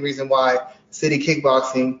it's the same reason why City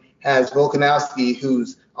Kickboxing has Volkanovski,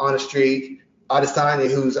 who's on a streak, Adesanya,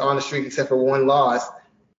 who's on a streak except for 1 loss,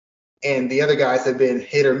 and the other guys have been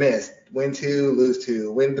hit or miss. Win 2, lose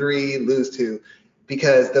 2, win 3, lose 2,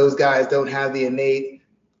 because those guys don't have the innate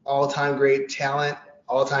all-time great talent,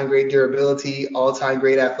 all-time great durability, all-time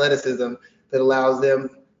great athleticism that allows them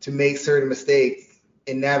to make certain mistakes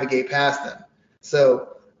and navigate past them.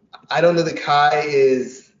 So I don't know that Kai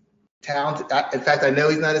is talented. In fact, I know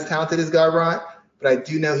he's not as talented as Garbrandt, but I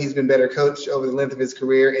do know he's been better coached over the length of his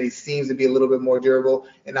career, and he seems to be a little bit more durable.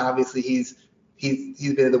 And obviously, he's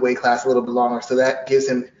been in the weight class a little bit longer, so that gives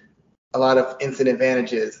him a lot of instant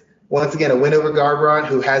advantages. Once again, a win over Garbrandt,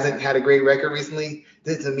 who hasn't had a great record recently,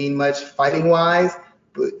 doesn't mean much fighting-wise,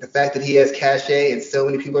 but the fact that he has cachet and so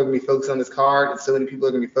many people are going to be focused on this card and so many people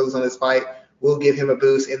are going to be focused on this fight will give him a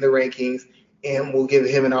boost in the rankings and will give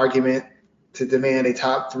him an argument to demand a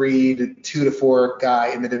top 3 to 2 to 4 guy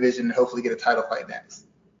in the division and hopefully get a title fight next.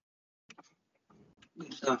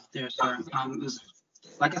 Good stuff there, sir.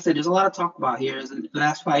 Like I said, there's a lot to talk about here. The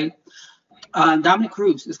last fight, Dominick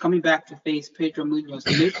Cruz is coming back to face Pedro Munoz.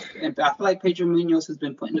 And I feel like Pedro Munoz has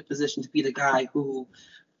been put in a position to be the guy who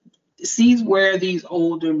sees where these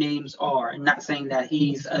older names are. And not saying that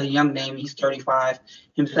he's a young name, he's 35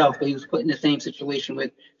 himself, but he was put in the same situation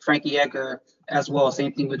with Frankie Edgar as well.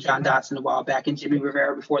 Same thing with John Dodson a while back and Jimmy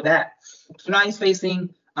Rivera before that. So now he's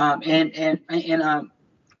facing and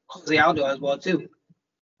Jose Aldo as well too.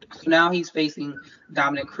 So now he's facing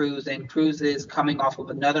Dominick Cruz, and Cruz is coming off of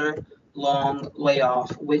another long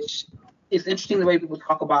layoff, which is interesting the way people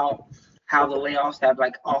talk about how the layoffs have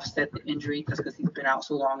like offset the injury just because he's been out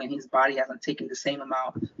so long and his body hasn't taken the same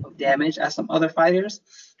amount of damage as some other fighters.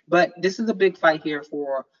 But this is a big fight here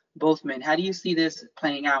for both men. How do you see this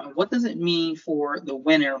playing out? And what does it mean for the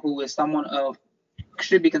winner, who is someone of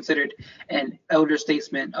should be considered an elder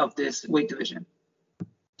statesman of this weight division?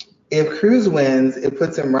 If Cruz wins, it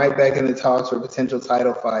puts him right back in the talks for a potential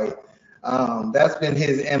title fight. That's been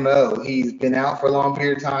his MO. He's been out for a long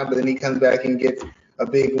period of time, but then he comes back and gets a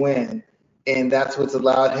big win. And that's what's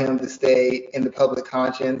allowed him to stay in the public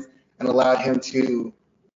conscience and allowed him to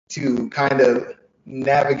kind of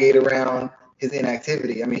navigate around his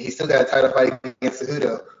inactivity. I mean, he still got a title fight against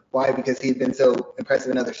Cejudo. Why? Because he's been so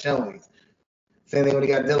impressive in other showings. Same thing when he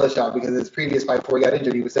got Dillashaw, because his previous fight before he got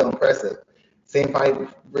injured, he was so impressive. Same fight,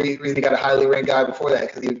 reason he got a highly ranked guy before that,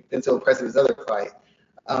 because he'd been so impressive in his other fight.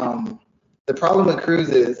 The problem with Cruz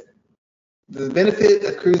is, the benefit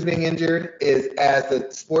of Cruz being injured is as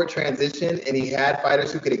the sport transitioned and he had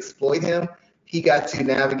fighters who could exploit him, he got to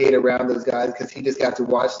navigate around those guys because he just got to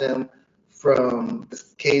watch them from the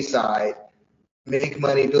cage side, make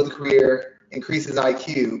money, build a career, increase his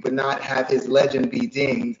IQ, but not have his legend be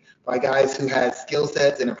dinged by guys who had skill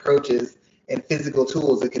sets and approaches and physical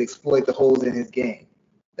tools that could exploit the holes in his game.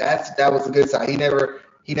 That was the good side. He never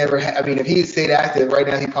I mean, if he stayed active right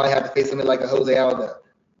now, he'd probably have to face somebody like a Jose Aldo.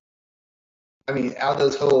 I mean,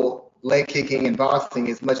 Aldo's whole leg kicking and boxing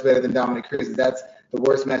is much better than Dominic Cruz's. That's the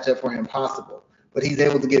worst matchup for him possible. But he's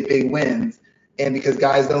able to get big wins, and because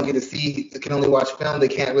guys don't get to see, can only watch film,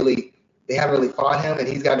 they haven't really fought him, and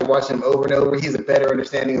he's got to watch him over and over. He has a better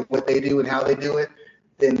understanding of what they do and how they do it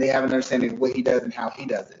than they have an understanding of what he does and how he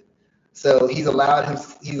does it. So he's allowed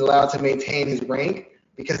to maintain his rank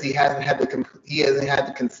because he hasn't had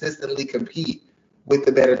to consistently compete with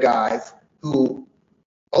the better guys who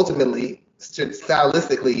ultimately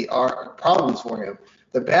stylistically are problems for him.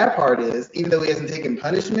 The bad part is, even though he hasn't taken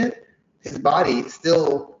punishment, his body has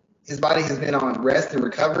been on rest and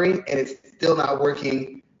recovery, and it's still not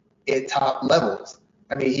working at top levels.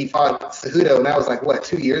 I mean, he fought Cejudo, and that was like, what,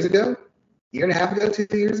 2 years ago? Year and a half ago, 2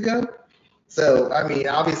 years ago? So, I mean,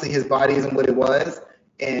 obviously his body isn't what it was,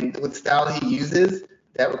 and with the style he uses,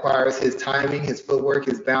 that requires his timing, his footwork,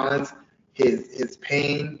 his balance, his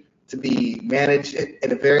pain to be managed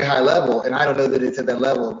at a very high level, and I don't know that it's at that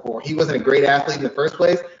level before. He wasn't a great athlete in the first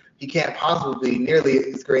place. He can't possibly be nearly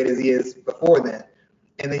as great as he is before then.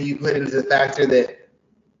 And then you put into the factor that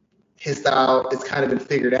his style has kind of been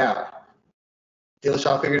figured out.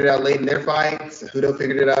 Dillashaw figured it out late in their fight. Cejudo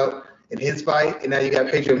figured it out in his fight. And now you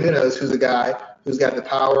got Pedro Munoz, who's a guy who's got the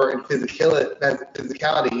power and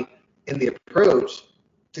physicality in the approach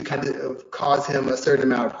to kind of cause him a certain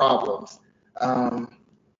amount of problems.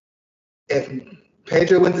 If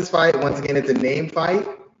Pedro wins this fight, once again, it's a name fight.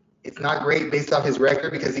 It's not great based off his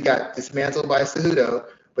record because he got dismantled by Cejudo,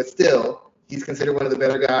 but still, he's considered one of the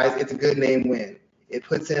better guys. It's a good name win. It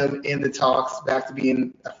puts him in the talks back to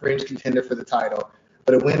being a fringe contender for the title.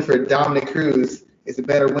 But a win for Dominic Cruz is a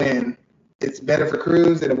better win. It's better for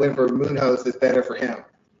Cruz, and a win for Munoz is better for him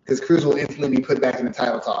because Cruz will instantly be put back in the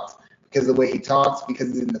title talks because of the way he talks, because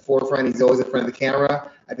he's in the forefront. He's always in front of the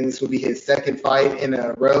camera. I think this would be his second fight in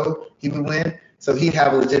a row he would win. So he'd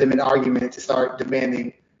have a legitimate argument to start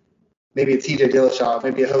demanding maybe a TJ Dillashaw,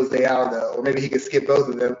 maybe a Jose Aldo, or maybe he could skip both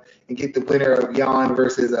of them and get the winner of Jan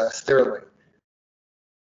versus Sterling.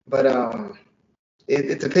 But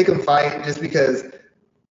it's a pick'em fight just because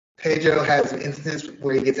Pedro has instances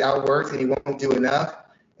where he gets outworked and he won't do enough.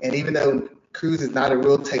 And even though Cruz is not a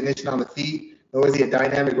real technician on the feet, nor is he a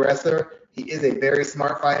dynamic wrestler, he is a very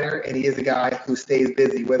smart fighter, and he is a guy who stays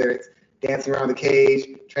busy, whether it's dancing around the cage,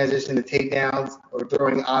 transitioning to takedowns, or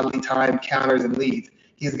throwing oddly timed counters and leads.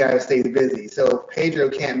 He's a guy who stays busy. So if Pedro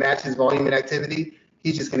can't match his volume and activity,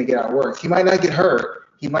 he's just going to get outworked. He might not get hurt.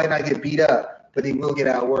 He might not get beat up, but he will get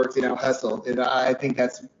outworked and out-hustled. And I think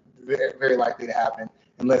that's very, very likely to happen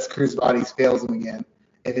unless Cruz's body fails him again.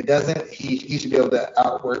 If it doesn't, he should be able to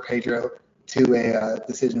outwork Pedro to a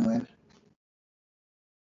decision win.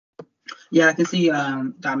 Yeah, I can see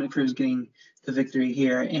Dominic Cruz getting the victory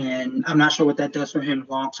here, and I'm not sure what that does for him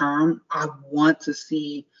long term. I want to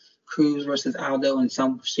see Cruz versus Aldo in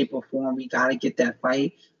some shape or form. We got to get that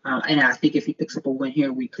fight. And I think if he picks up a win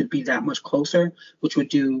here, we could be that much closer, which would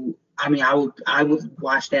do, I mean, I would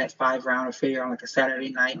watch that 5-round affair on like a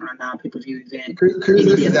Saturday night on a non-pay-per-view event. Cruz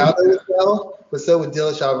versus Aldo as well, but so with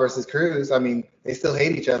Dillashaw versus Cruz. I mean, they still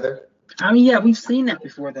hate each other. I mean, yeah, we've seen that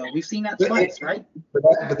before, though. We've seen that twice, right? But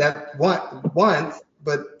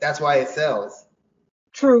that's why it sells.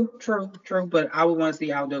 True. But I would want to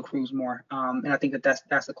see Aldo Cruz more, and I think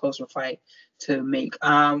that's a closer fight to make.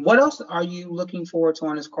 What else are you looking forward to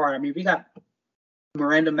on this card? I mean, we got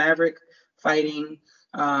Miranda Maverick fighting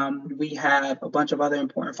We have a bunch of other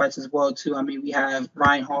important fights as well too. I mean, we have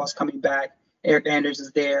Ryan Hall's coming back. Eric Anders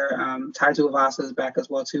is there. Tai Tuivasa is back as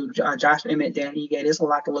well too. Josh Emmett, Dan Ige. There's a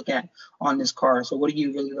lot to look at on this card. So what are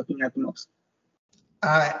you really looking at the most?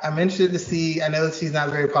 I'm interested to see. I know she's not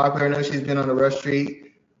very popular. I know she's been on the Rush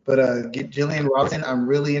Street, but Jillian Robertson, I'm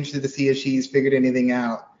really interested to see if she's figured anything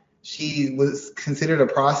out. She was considered a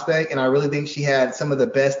prospect, and I really think she had some of the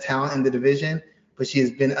best talent in the division, but she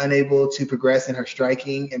has been unable to progress in her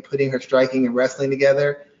striking and putting her striking and wrestling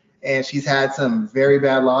together. And she's had some very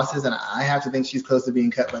bad losses, and I have to think she's close to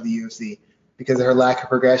being cut by the UFC because of her lack of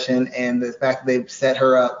progression and the fact that they've set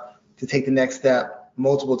her up to take the next step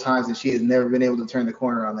multiple times, and she has never been able to turn the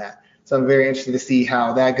corner on that. So I'm very interested to see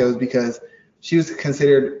how that goes because she was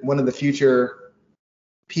considered one of the future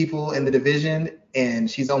people in the division, and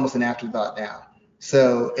she's almost an afterthought now.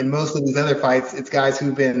 So in most of these other fights, it's guys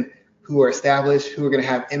who are established, who are going to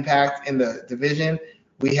have impact in the division.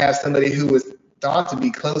 We have somebody who was thought to be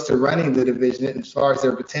close to running the division as far as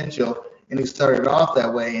their potential, and who started off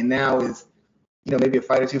that way, and now is, maybe a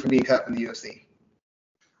fight or two from being cut from the UFC.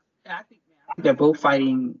 I think they're both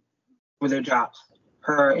fighting for their jobs.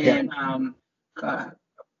 Her and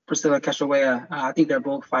Priscilla Cachoeira, I think they're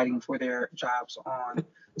both fighting for their jobs on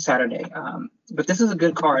Saturday. But this is a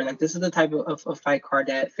good card. Like, this is the type of fight card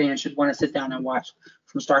that fans should want to sit down and watch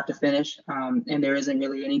from start to finish. And there isn't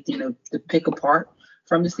really anything to pick apart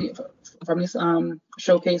from this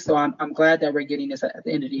showcase. So I'm glad that we're getting this at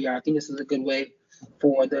the end of the year. I think this is a good way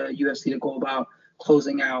for the UFC to go about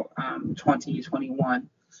closing out 2021.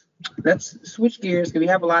 Let's switch gears because we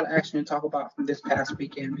have a lot of action to talk about from this past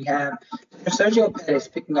weekend. We have Sergio Pettis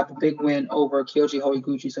picking up a big win over Kyoji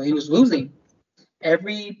Horiguchi. So he was losing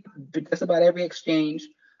just about every exchange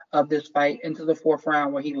of this fight into the fourth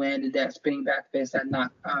round, where he landed that spinning back fist that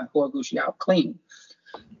knocked Horiguchi out clean.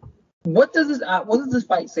 What does this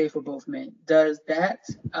fight say for both men? Does that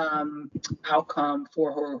outcome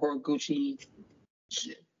for Horiguchi,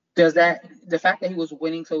 does the fact that he was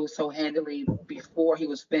winning so handily before he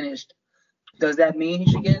was finished, does that mean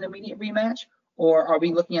he should get an immediate rematch? Or are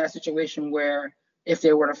we looking at a situation where if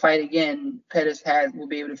they were to fight again, Pettis will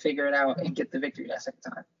be able to figure it out and get the victory that second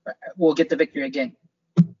time? We'll get the victory again.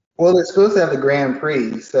 Well, they're supposed to have the Grand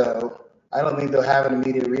Prix, so I don't think they'll have an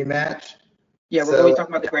immediate rematch. Yeah, we're going to talk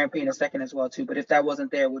about the Grand Prix in a second as well too. But if that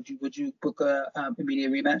wasn't there, would you book a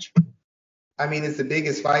immediate rematch? I mean, it's the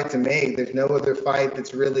biggest fight to make. There's no other fight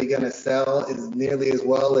that's really going to sell as nearly as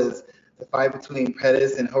well as the fight between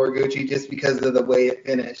Pettis and Horiguchi, just because of the way it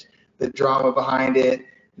finished, the drama behind it.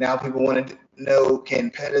 Now people want to know,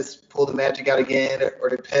 can Pettis pull the magic out again, or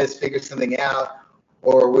did Pettis figure something out,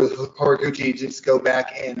 or will Horiguchi just go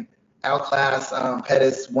back and outclass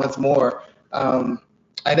Pettis once more?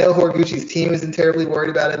 I know Horiguchi's team isn't terribly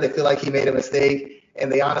worried about it. They feel like he made a mistake. And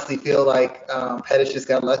they honestly feel like Pettis just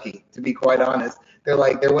got lucky, to be quite honest. They're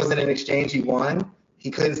like, there wasn't an exchange he won. He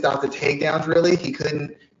couldn't stop the takedowns, really. He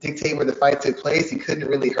couldn't dictate where the fight took place. He couldn't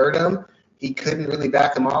really hurt him. He couldn't really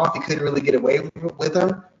back him off. He couldn't really get away with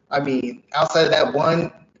him. I mean, outside of that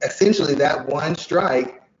one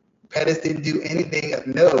strike, Pettis didn't do anything of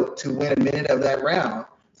note to win a minute of that round.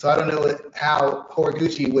 So I don't know how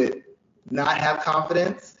Horiguchi would not have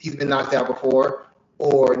confidence. He's been knocked out before.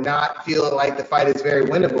 Or not feel like the fight is very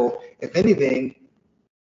winnable. If anything,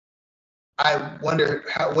 I wonder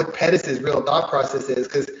what Pettis' real thought process is,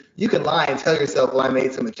 because you can lie and tell yourself, well, I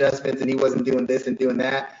made some adjustments and he wasn't doing this and doing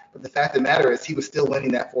that. But the fact of the matter is he was still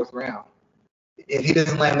winning that fourth round. If he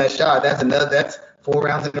doesn't land that shot, that's 4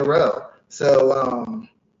 rounds in a row. So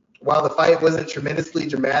while the fight wasn't tremendously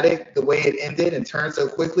dramatic, the way it ended and turned so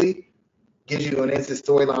quickly gives you an instant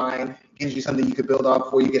storyline, gives you something you could build off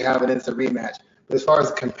before you could have an instant rematch. But as far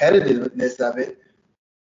as the competitiveness of it,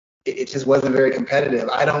 it just wasn't very competitive.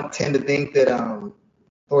 I don't tend to think that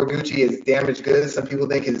Horiguchi is damaged goods. Some people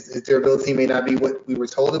think his durability may not be what we were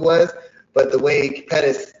told it was, but the way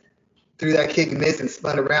Pettis threw that kick and missed and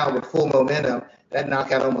spun around with full momentum, that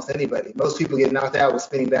knocked out almost anybody. Most people get knocked out with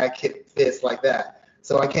spinning back kick fists like that.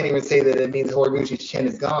 So I can't even say that it means Horiguchi's chin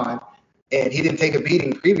is gone. And he didn't take a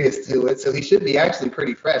beating previous to it, so he should be actually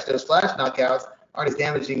pretty fresh. Those flash knockouts aren't as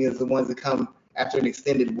damaging as the ones that come after an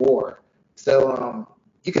extended war. So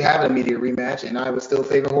you could have an immediate rematch, and I would still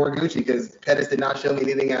favor Horiguchi because Pettis did not show me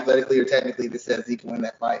anything athletically or technically that says he can win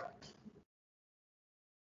that fight.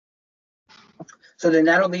 So then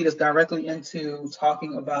that'll lead us directly into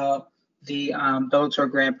talking about the Bellator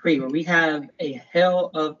Grand Prix, where we have a hell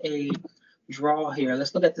of a draw here.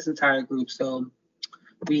 Let's look at this entire group. So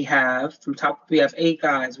we have 8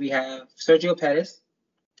 guys. We have Sergio Pettis,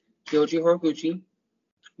 Kyoji Horiguchi,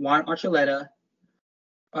 Juan Archuleta,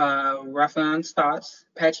 Rafael Stotts,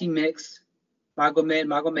 Patchy Mix,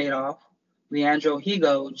 Magomedov, Leandro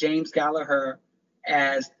Higo, James Gallagher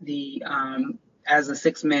as the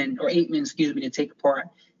six men or eight men, to take part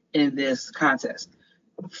in this contest.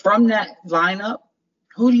 From that lineup,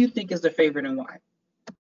 who do you think is the favorite and why?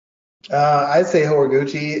 I'd say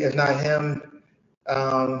Horiguchi, if not him,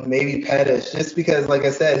 maybe Pettis, just because, like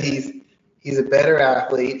I said, he's a better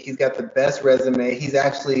athlete. He's got the best resume. He's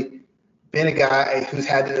actually been a guy who's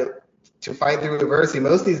had to fight through adversity.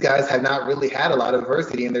 Most of these guys have not really had a lot of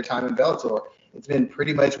adversity in their time in Bellator. It's been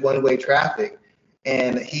pretty much one-way traffic.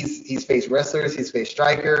 And he's faced wrestlers, he's faced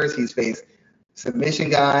strikers, he's faced submission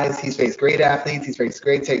guys, he's faced great athletes, he's faced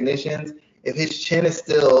great technicians. If his chin is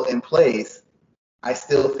still in place, I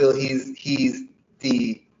still feel he's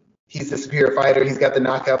the superior fighter. He's got the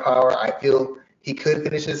knockout power. I feel he could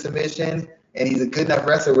finish a submission, and he's a good enough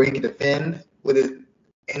wrestler where he can defend with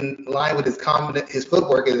in line with his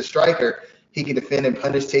footwork as a striker. He can defend and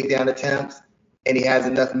punish takedown attempts, and he has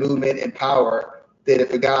enough movement and power that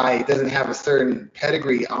if a guy doesn't have a certain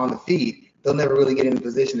pedigree on the feet, they'll never really get in a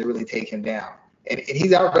position to really take him down. And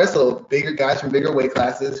he's out wrestled bigger guys from bigger weight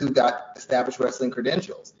classes who've got established wrestling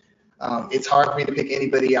credentials. It's hard for me to pick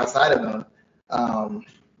anybody outside of him.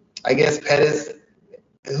 I guess Pettis.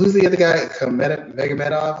 Who's the other guy?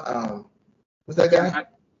 Magomedov. Who's that guy?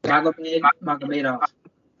 Magomedov.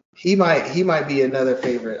 He might be another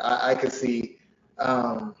favorite. I could see.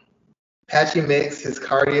 Patchy Mix, his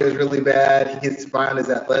cardio is really bad. He gets by on his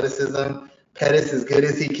athleticism. Pettis, as good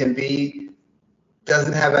as he can be,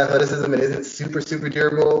 doesn't have athleticism and isn't super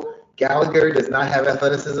durable. Gallagher does not have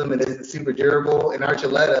athleticism and isn't super durable. And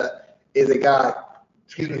Archuleta is a guy,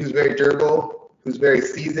 who's very durable, who's very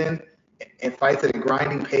seasoned, and fights at a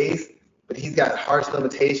grinding pace. But he's got harsh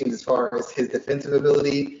limitations as far as his defensive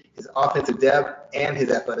ability, his offensive depth, and his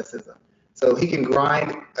athleticism. So he can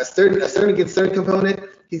grind against a certain component.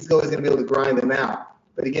 He's always going to be able to grind them out.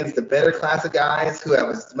 But against the better class of guys who have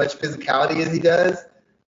as much physicality as he does,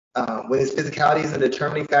 when his physicality is a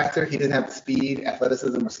determining factor, he doesn't have the speed,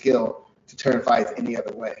 athleticism, or skill to turn fights any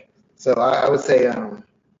other way. So I would say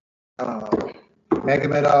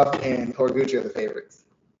Magomedov and Horiguchi are the favorites.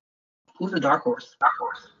 Who's the dark horse?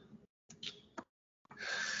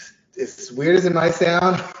 As weird as it might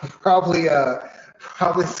sound, probably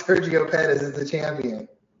Sergio Pettis is the champion.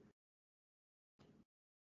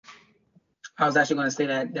 I was actually going to say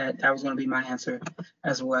that was going to be my answer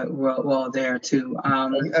as well there too.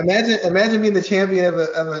 Imagine being the champion of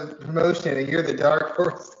a promotion and you're the dark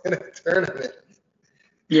horse in a tournament.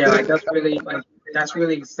 Yeah, that's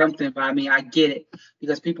really something. But I mean, I get it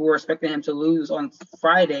because people were expecting him to lose on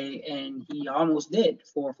Friday, and he almost did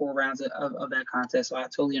for 4 rounds of that contest. So I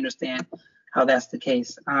totally understand how that's the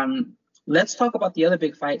case. Let's talk about the other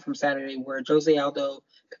big fight from Saturday where Jose Aldo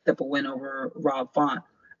picked up a win over Rob Font.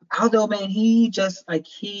 Aldo, man,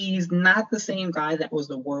 he's not the same guy that was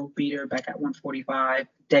the world beater back at 145 a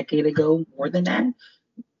decade ago, more than that, a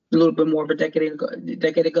little bit more of a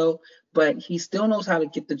decade ago, but he still knows how to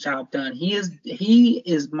get the job done. He is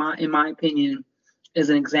in my opinion, is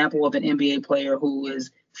an example of an NBA player who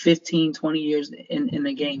is 15, 20 years in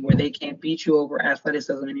the game where they can't beat you over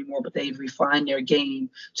athleticism anymore, but they've refined their game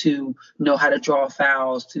to know how to draw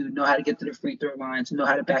fouls, to know how to get to the free throw line, to know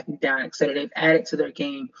how to back it down, etc. They've added to their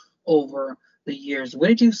game over the years. What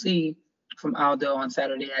did you see from Aldo on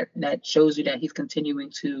Saturday that shows you that he's continuing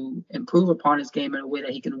to improve upon his game in a way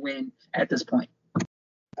that he can win at this point?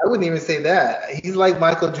 I wouldn't even say that. He's like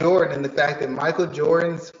Michael Jordan in the fact that Michael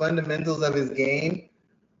Jordan's fundamentals of his game,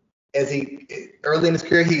 early in his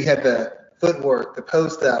career, he had the footwork, the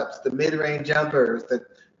post-ups, the mid-range jumpers,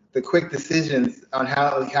 the quick decisions on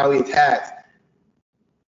how he attacks.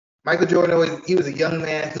 Michael Jordan he was a young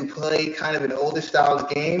man who played kind of an older style of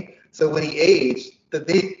game. So when he aged, the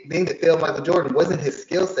big thing that failed Michael Jordan wasn't his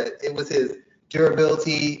skill set. It was his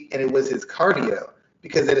durability and it was his cardio.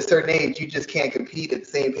 Because at a certain age, you just can't compete at the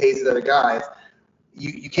same pace as other guys.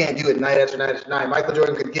 You can't do it night after night after night. Michael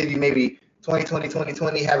Jordan could give you maybe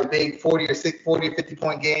 20, have a big 40 or 50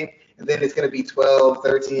 point game, and then it's going to be 12,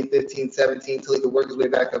 13, 15, 17 until he can work his way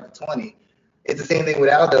back up to 20. It's the same thing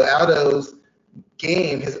with Aldo. Aldo's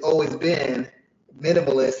game has always been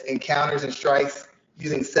minimalist in counters and strikes,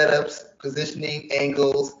 using setups, positioning,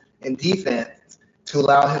 angles, and defense to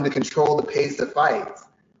allow him to control the pace of fights.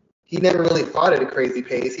 He never really fought at a crazy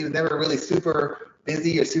pace. He was never really super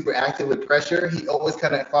busy or super active with pressure. He always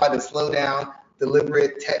kind of fought at a slow down,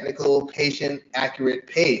 deliberate, technical, patient, accurate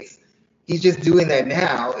pace. He's just doing that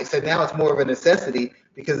now, except now it's more of a necessity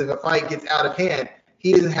because if a fight gets out of hand,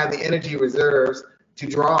 he doesn't have the energy reserves to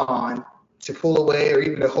draw on to pull away or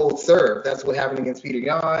even to hold serve. That's what happened against Peter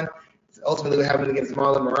Yan. It's ultimately what happened against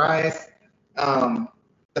Marlon Moraes.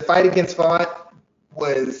 The fight against Font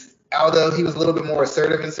was Aldo. He was a little bit more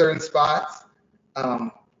assertive in certain spots.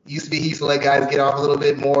 He used to let guys get off a little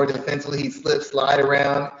bit more defensively. He'd slide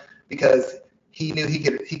around because he knew he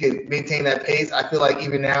could maintain that pace. I feel like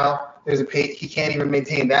even now there's a pace he can't even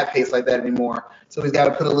maintain that pace like that anymore. So he's got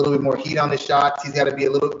to put a little bit more heat on his shots. He's got to be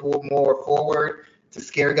a little bit more forward to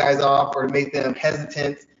scare guys off or to make them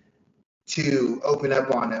hesitant to open up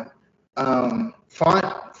on him.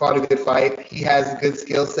 Font fought a good fight. He has a good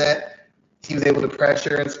skill set. He was able to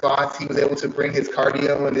pressure in spots. He was able to bring his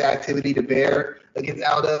cardio and the activity to bear against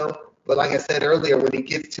Aldo. But like I said earlier, when he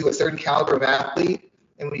gets to a certain caliber of athlete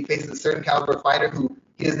and when he faces a certain caliber of fighter who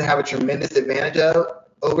he doesn't have a tremendous advantage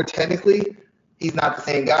over technically, he's not the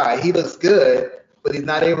same guy. He looks good, but he's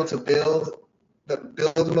not able to build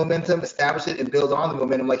the momentum, establish it, and build on the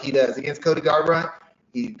momentum like he does. Against Cody Garbrandt,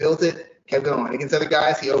 he built it, kept going. Against other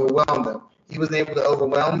guys, he overwhelmed them. He wasn't able to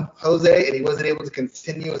overwhelm Jose, and he wasn't able to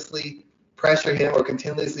continuously pressure him or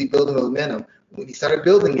continuously build the momentum. When he started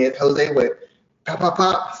building it, Jose would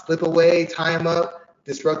pop, slip away, tie him up,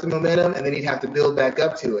 disrupt the momentum, and then he'd have to build back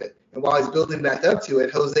up to it. And while he's building back up to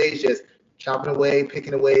it, Jose's just chopping away,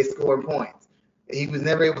 picking away, scoring points. He was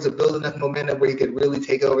never able to build enough momentum where he could really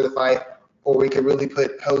take over the fight or he could really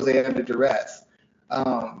put Jose under duress.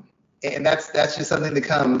 And that's just something that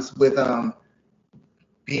comes with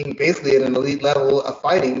being basically at an elite level of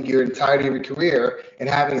fighting your entirety of your career and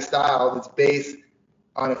having a style that's based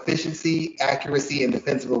on efficiency, accuracy, and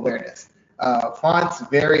defensive awareness. Font's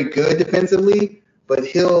very good defensively, but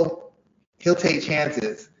he'll take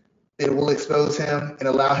chances that will expose him and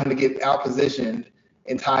allow him to get out-positioned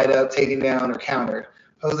and tied up, taken down, or countered.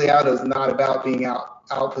 Jose Aldo is not about being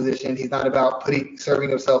out-positioned. He's not about serving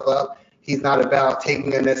himself up. He's not about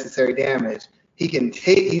taking unnecessary damage.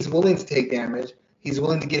 He's willing to take damage. He's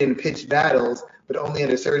willing to get into pitched battles, but only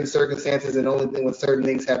under certain circumstances and only when certain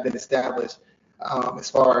things have been established, as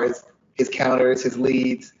far as his counters, his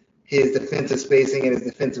leads, his defensive spacing, and his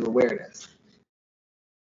defensive awareness.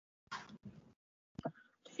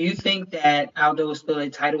 Do you think that Aldo is still a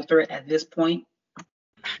title threat at this point?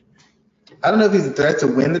 I don't know if he's a threat to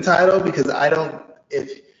win the title because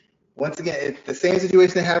if the same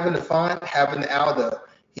situation that happened to Font happened to Aldo.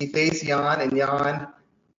 He faced Yan, and Yan,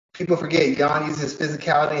 people forget, Yan uses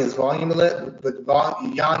physicality and his volume a lot, but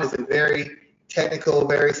Yan is a very technical,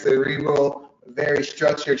 very cerebral, very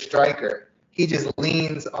structured striker. He just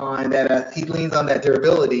leans on that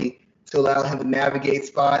durability to allow him to navigate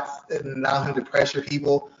spots and allow him to pressure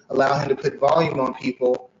people, allow him to put volume on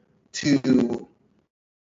people to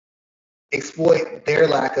exploit their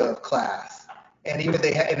lack of class. And even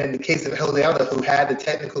and in the case of Jose Aldo, who had the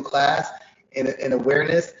technical class and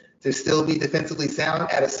awareness to still be defensively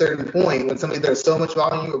sound at a certain point, when there's so much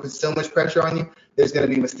volume or puts so much pressure on you, there's going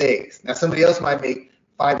to be mistakes. Now, somebody else might make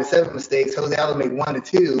 5 to 7 mistakes. Jose Aldo made 1 to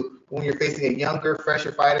 2. But when you're facing a younger,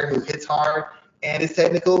 fresher fighter who hits hard and is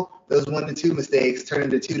technical, those 1 to 2 mistakes turn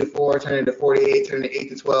into 2 to 4, turn into 4 to 8, turn into 8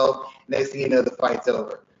 to 12. Next thing you know, the fight's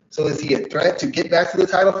over. So is he a threat to get back to the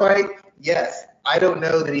title fight? Yes. I don't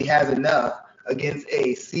know that he has enough against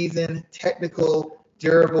a seasoned, technical,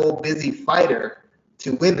 durable, busy fighter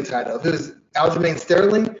to win the title. If it was Aljamain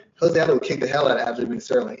Sterling, Jose Aldo would kick the hell out of Aljamain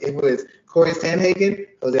Sterling. If it was Corey Sandhagen,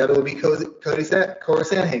 Jose Aldo would beat Corey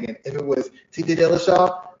Sandhagen. If it was TJ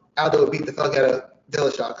Dillashaw, Aldo would beat the fuck out of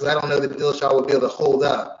Dillashaw because I don't know that Dillashaw would be able to hold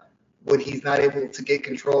up when he's not able to get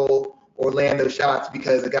control or land those shots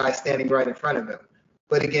because the guy's standing right in front of him.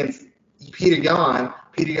 But against Peter Yan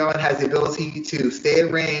has the ability to stay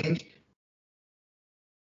at range,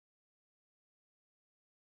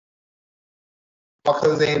 walk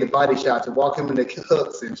Jose into body shots and walk him into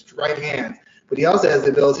hooks and right hands. But he also has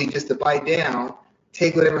the ability just to bite down,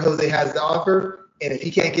 take whatever Jose has to offer, and if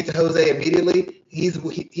he can't get to Jose immediately, he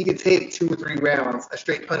can take 2 or 3 rounds, a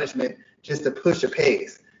straight punishment, just to push a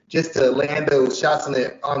pace, just to land those shots on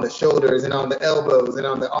the shoulders and on the elbows and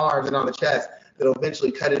on the arms and on the chest that'll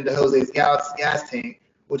eventually cut into Jose's gas tank,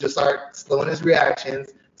 which will start slowing his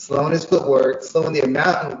reactions, slowing his footwork, slowing the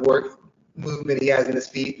amount of movement he has in his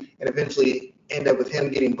feet, and eventually end up with him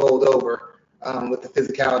getting bowled over with the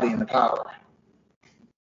physicality and the power.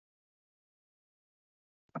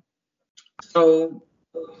 So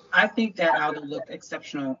I think that Aldo looked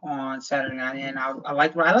exceptional on Saturday night, and I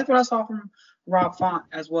like what I saw from Rob Font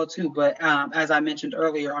as well too. But as I mentioned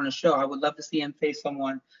earlier on the show, I would love to see him face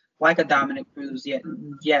someone like a Dominick Cruz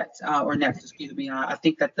next. Excuse me. I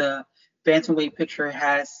think that the bantamweight picture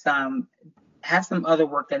has some other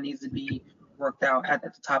work that needs to be worked out at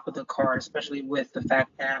the top of the card, especially with the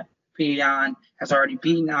fact that Pion has already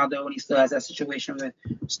beaten Aldo, and he still has that situation with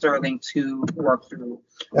Sterling to work through.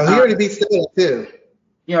 Now, he already beat Sterling too.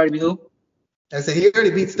 He already beat who? I said he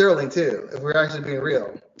already beat Sterling too, if we're actually being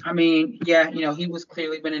real. I mean, yeah, he was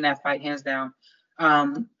clearly been in that fight, hands down.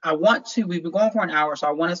 We've been going for an hour, so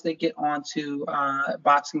I want us to get on to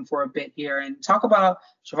boxing for a bit here and talk about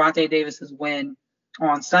Gervonta Davis's win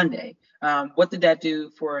on Sunday. What did that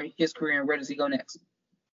do for his career, and where does he go next?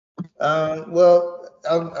 Well,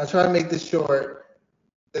 I'll try to make this short.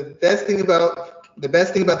 The best thing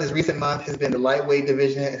about this recent month has been the lightweight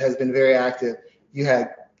division. It has been very active. You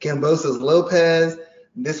had Kambosos Lopez.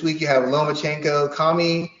 This week you have Lomachenko,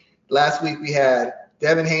 Kami. Last week we had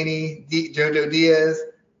Devin Haney, Jojo Diaz,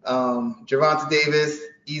 Gervonta Davis,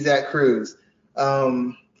 Isaac Cruz.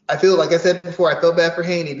 I feel, like I said before, I felt bad for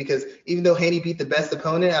Haney because even though Haney beat the best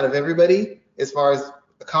opponent out of everybody as far as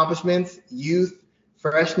accomplishments, youth,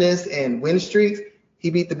 freshness, and win streaks, he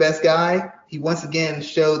beat the best guy. He once again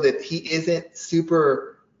showed that he isn't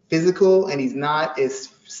super physical and he's not as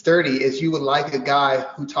sturdy as you would like a guy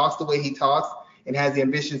who talks the way he talks and has the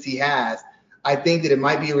ambitions he has. I think that it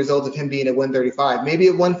might be a result of him being at 135. Maybe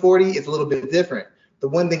at 140, it's a little bit different. The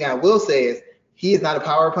one thing I will say is he is not a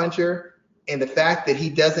power puncher, and the fact that he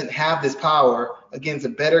doesn't have this power against a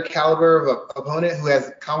better caliber of opponent who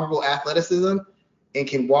has comparable athleticism and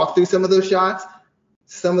can walk through some of those shots,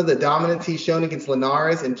 some of the dominance he's shown against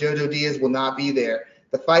Linares and Jojo Diaz will not be there.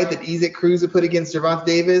 The fight that Isaac Cruz would put against Gervonta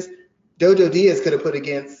Davis, Jojo Diaz could have put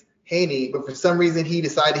against Haney, but for some reason he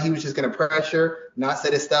decided he was just going to pressure, not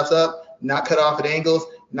set his stuffs up, not cut off at angles,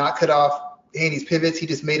 not cut off Haney's pivots. He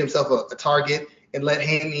just made himself a target and let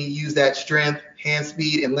Haney use that strength, hand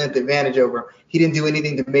speed, and length advantage over him. He didn't do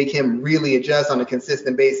anything to make him really adjust on a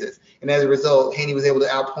consistent basis. And as a result, Haney was able to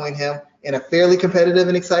outpoint him in a fairly competitive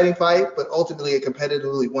and exciting fight, but ultimately a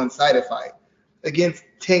competitively one-sided fight. Against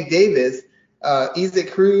Tank Davis,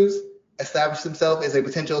 Isaac Cruz established himself as a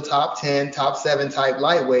potential top 10, top 7 type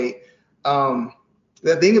lightweight.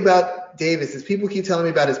 The thing about Davis is people keep telling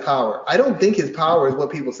me about his power. I don't think his power is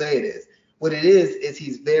what people say it is. What it is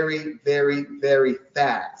he's very, very, very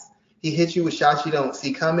fast. He hits you with shots you don't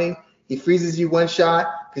see coming. He freezes you one shot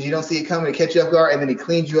because you don't see it coming to catch you off guard, and then he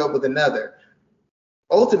cleans you up with another.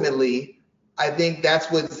 Ultimately, I think that's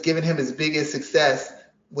what's given him his biggest success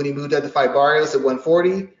when he moved up to fight Barrios at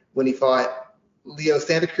 140, when he fought Leo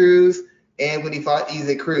Santa Cruz, and when he fought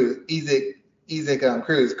Isaac Cruz.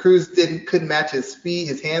 Cruz couldn't match his speed,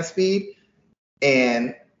 his hand speed,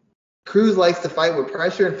 and Cruz likes to fight with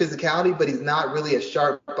pressure and physicality, but he's not really a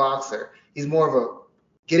sharp boxer. He's more of a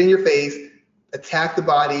get in your face, attack the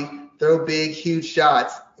body, throw big, huge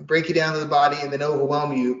shots, break you down to the body, and then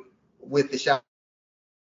overwhelm you with the shot.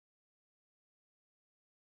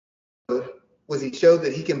 Was he showed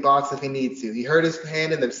that he can box if he needs to. He hurt his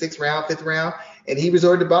hand in the 6th round, 5th round, and he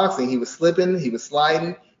resorted to boxing. He was slipping, he was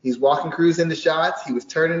sliding, he was walking Cruz into shots, he was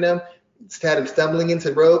turning them, had him stumbling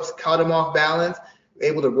into ropes, caught him off balance,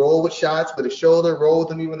 able to roll with shots with his shoulder, roll with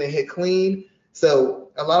them even when they hit clean. So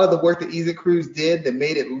a lot of the work that Isaac Cruz did that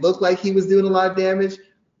made it look like he was doing a lot of damage,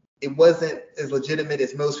 it wasn't as legitimate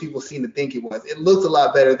as most people seem to think it was. It looked a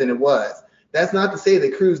lot better than it was. That's not to say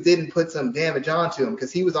that Cruz didn't put some damage onto him,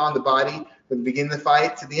 because he was on the body from the beginning of the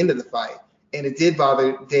fight to the end of the fight. And it did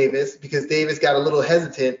bother Davis because Davis got a little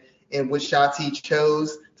hesitant in which shots he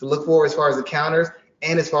chose to look for as far as the counters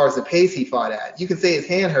and as far as the pace he fought at. You can say his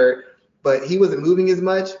hand hurt, but he wasn't moving as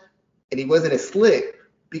much and he wasn't as slick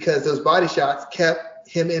because those body shots kept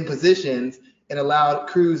him in positions and allowed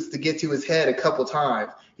Cruz to get to his head a couple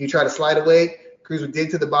times. You try to slide away, Cruz would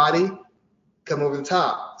dig to the body, come over the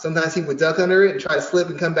top. Sometimes he would duck under it and try to slip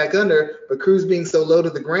and come back under, but Cruz being so low to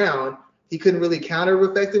the ground, he couldn't really counter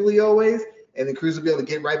effectively always, and then Cruz would be able to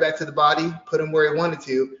get right back to the body, put him where he wanted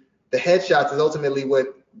to. The headshots is ultimately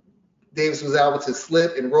what Davis was able to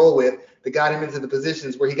slip and roll with that got him into the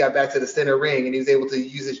positions where he got back to the center ring, and he was able to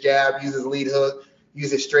use his jab, use his lead hook,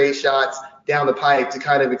 use his straight shots down the pipe to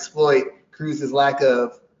kind of exploit Cruz's lack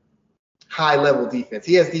of high-level defense.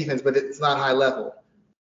 He has defense, but it's not high level.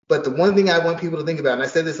 But the one thing I want people to think about, and I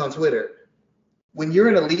said this on Twitter, when you're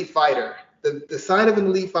an elite fighter, the sign of an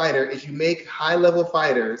elite fighter is you make high-level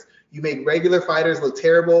fighters, you make regular fighters look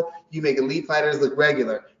terrible, you make elite fighters look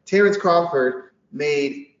regular. Terrence Crawford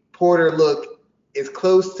made Porter look as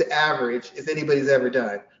close to average as anybody's ever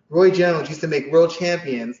done. Roy Jones used to make world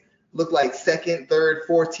champions look like 2nd, 3rd,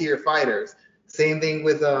 4th tier fighters. Same thing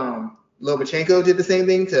with Lomachenko did the same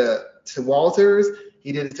thing to Walters.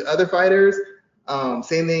 He did it to other fighters.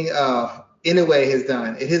 Same thing Inoue has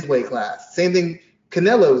done in his weight class. Same thing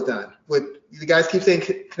Canelo's done. What the guys keep saying,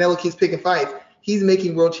 Canelo keeps picking fights. He's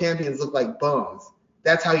making world champions look like bums.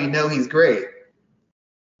 That's how you know he's great.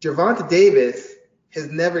 Gervonta Davis has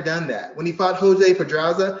never done that. When he fought Jose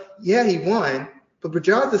Pedraza, yeah, he won, but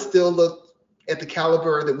Pedraza still looked at the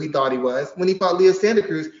caliber that we thought he was. When he fought Leo Santa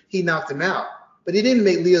Cruz, he knocked him out. But he didn't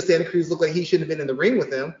make Leo Santa Cruz look like he shouldn't have been in the ring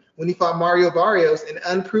with him. When he fought Mario Barrios, an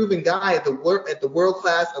unproven guy at the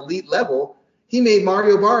world-class elite level, he made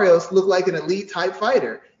Mario Barrios look like an elite-type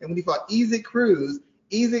fighter. And when he fought Isaac Cruz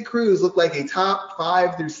looked like a top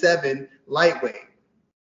 5 through 7 lightweight.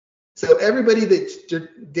 So everybody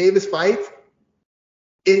that Davis fights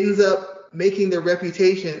ends up making their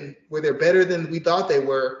reputation where they're better than we thought they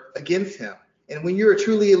were against him. And when you're a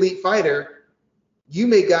truly elite fighter, you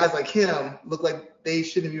make guys like him look like they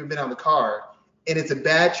shouldn't have even been on the card. And it's a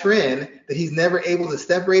bad trend that he's never able to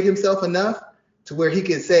separate himself enough to where you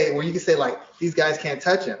can say like, these guys can't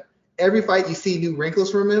touch him. Every fight you see new wrinkles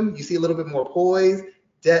from him. You see a little bit more poise,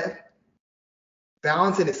 depth,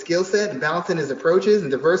 balance in his skill set, and balance in his approaches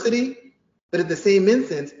and diversity. But at the same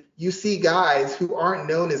instance, you see guys who aren't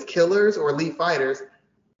known as killers or elite fighters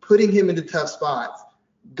putting him into tough spots,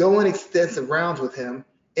 going extensive rounds with him,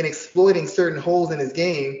 and exploiting certain holes in his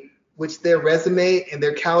game, which their resume and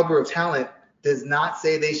their caliber of talent does not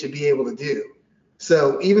say they should be able to do.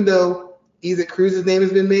 So even though Isaac Cruz's name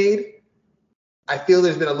has been made, I feel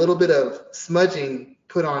there's been a little bit of smudging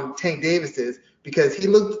put on Tank Davis's, because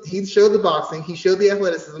he showed the boxing, he showed the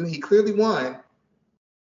athleticism, he clearly won,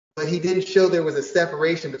 but he didn't show there was a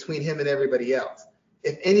separation between him and everybody else.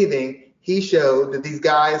 If anything, he showed that these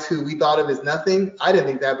guys who we thought of as nothing, I didn't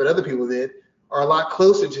think that, but other people did, are a lot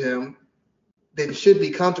closer to him than should be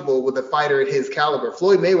comfortable with a fighter at his caliber.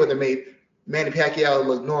 Floyd Mayweather made Manny Pacquiao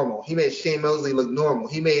look normal. He made Shane Mosley look normal.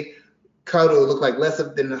 He made Cotto look like less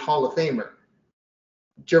than a Hall of Famer.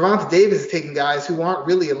 Gervonta Davis is taking guys who aren't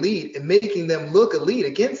really elite and making them look elite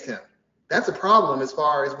against him. That's a problem as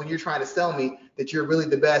far as when you're trying to sell me that you're really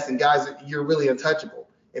the best and guys, you're really untouchable.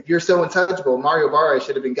 If you're so untouchable, Mario Barrios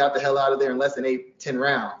should have been got the hell out of there in less than 8-10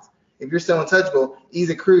 rounds. If you're so untouchable,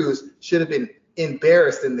 Isaac Cruz should have been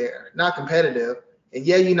embarrassed in there, not competitive. And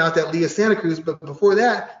yeah, you knocked out Leo Santa Cruz, but before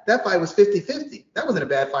that, that fight was 50-50. That wasn't a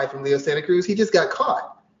bad fight from Leo Santa Cruz. He just got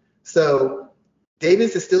caught. So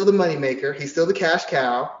Davis is still the moneymaker. He's still the cash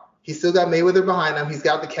cow. He's still got Mayweather behind him. He's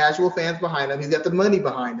got the casual fans behind him. He's got the money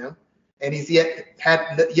behind him. And he's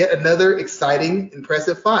had yet another exciting,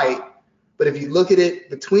 impressive fight. But if you look at it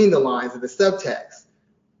between the lines of the subtext,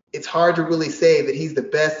 it's hard to really say that he's the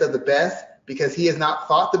best of the best because he has not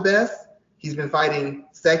fought the best. He's been fighting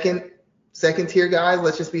second tier guys.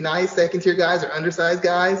 Let's just be nice. Second tier guys or undersized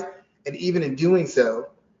guys. And even in doing so,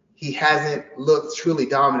 he hasn't looked truly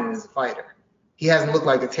dominant as a fighter. He hasn't looked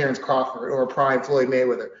like a Terrence Crawford or a prime Floyd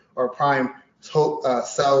Mayweather or a prime Saul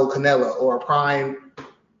Canelo or a prime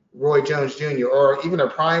Roy Jones Jr. or even a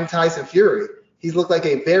prime Tyson Fury. He's looked like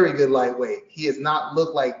a very good lightweight. He has not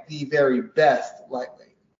looked like the very best lightweight.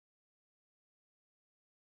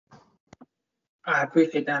 I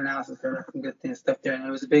appreciate that analysis. There some good things stuff there, and it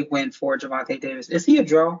was a big win for Gervonta Davis. Is he a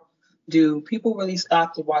draw? Do people really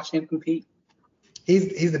stop to watch him compete?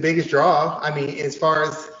 He's the biggest draw. I mean, as far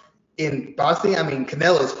as in boxing, I mean,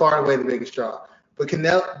 Canelo is far and away the biggest draw. But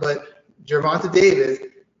Gervonta Davis,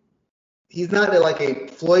 he's not like a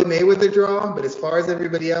Floyd Mayweather draw, but as far as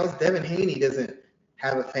everybody else, Devin Haney doesn't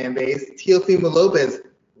have a fan base. Teofimo Lopez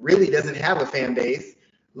really doesn't have a fan base.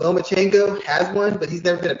 Lomachenko has one, but he's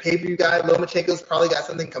never been a pay-per-view guy. Lomachenko's probably got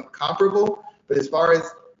something comparable, but as far as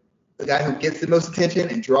the guy who gets the most attention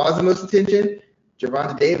and draws the most attention,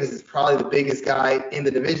 Gervonta Davis is probably the biggest guy in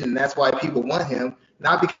the division, and that's why people want him,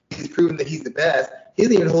 not because he's proven that he's the best. He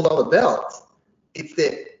doesn't even hold all the belts. It's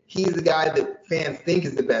that he's the guy that fans think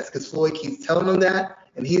is the best because Floyd keeps telling them that,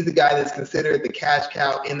 and he's the guy that's considered the cash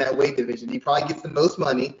cow in that weight division. He probably gets the most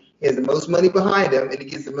money, he has the most money behind him, and he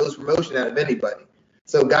gets the most promotion out of anybody.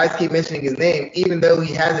 So guys keep mentioning his name, even though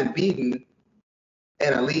he hasn't beaten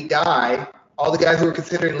an elite guy. All the guys who were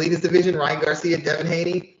considered elite in this division, Ryan Garcia, Devin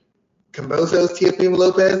Haney, Cambosos, Teofimo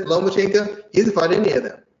Lopez, Lomachenko, he hasn't fought any of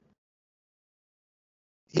them.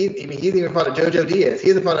 He hasn't even fought a Jojo Diaz. He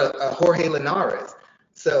hasn't fought a Jorge Linares.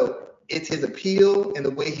 So it's his appeal and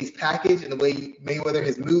the way he's packaged and the way Mayweather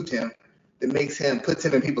has moved him that puts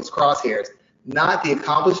him in people's crosshairs. Not the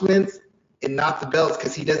accomplishments and not the belts,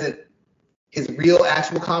 because he doesn't. His real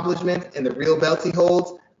actual accomplishments and the real belts he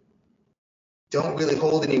holds don't really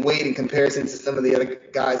hold any weight in comparison to some of the other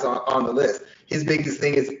guys on the list. His biggest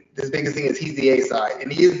thing is he's the A side,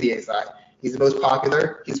 and he is the A side. He's the most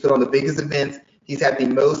popular. He's put on the biggest events. He's had the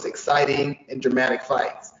most exciting and dramatic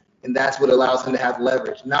fights, and that's what allows him to have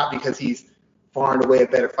leverage. Not because he's far and away a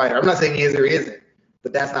better fighter. I'm not saying he is or he isn't,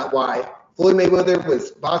 but that's not why Floyd Mayweather was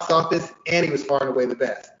box office and he was far and away the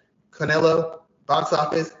best. Canelo, box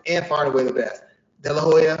office and far and away the best. De La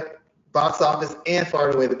Hoya, box office and far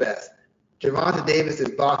and away the best. Gervonta Davis is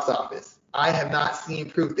box office. I have not seen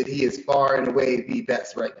proof that he is far and away the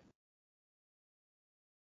best right now.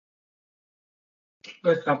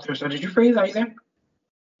 Good stuff, sir. So did you freeze? Are you there?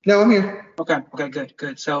 No, I'm here. Okay,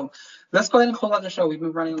 good. So let's go ahead and close out the show. We've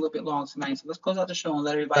been running a little bit long tonight, so let's close out the show and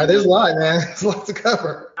let everybody There's a know. lot, man. There's a lot to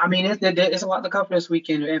cover. I mean, it's a lot to cover this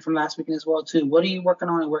weekend and from last weekend as well, too. What are you working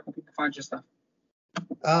on and where can people find your stuff?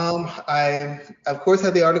 I, of course,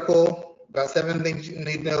 have the article about 7 things you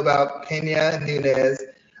need to know about Pena and Nunes.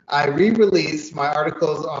 I re-released my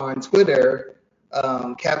articles on Twitter,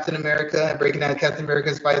 Captain America, and breaking down Captain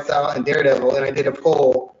America's fight style and Daredevil, and I did a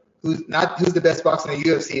poll. Who's the best boxer in the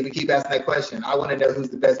UFC? We keep asking that question. I want to know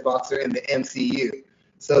who's the best boxer in the MCU.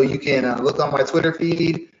 So you can look on my Twitter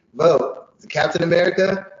feed, vote. Is it Captain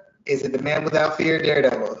America? Is it the Man Without Fear,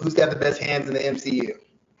 Daredevil? Who's got the best hands in the MCU?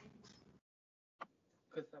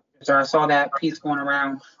 So I saw that piece going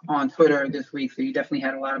around on Twitter this week, so you definitely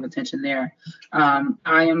had a lot of attention there. I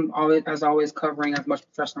am always covering as much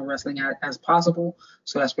professional wrestling as possible,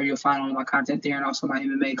 so that's where you'll find all of my content there, and also my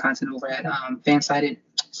MMA content over at Fansided.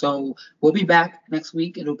 So we'll be back next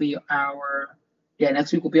week. Next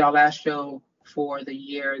week will be our last show for the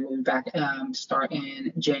year. We'll be back start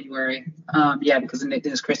in January. Because then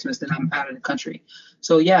it's Christmas, then I'm out of the country.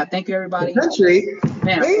 So yeah, thank you everybody. The country?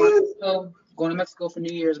 Man. Going to Mexico for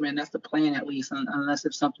New Year's, man. That's the plan, at least, unless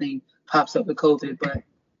if something pops up with COVID. But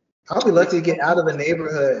I'll be lucky to get out of the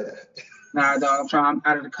neighborhood. Nah, dog. I'm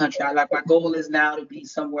out of the country. My goal is now to be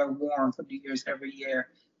somewhere warm for New Year's every year.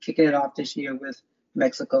 Kicking it off this year with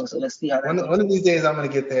Mexico. So let's see how that goes. One of these days I'm gonna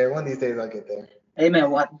get there. One of these days I'll get there. Hey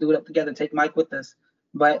man, we'll have to do it up together. Take Mike with us.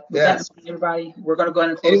 But yes, everybody, we're gonna go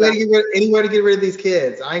ahead and close anywhere to get rid of these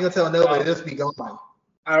kids. I ain't gonna tell nobody. They'll just be gone.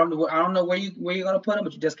 I don't know where you're gonna put them,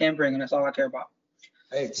 but you just can't bring them. That's all I care about.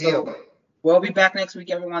 Hey, deal. So, we'll be back next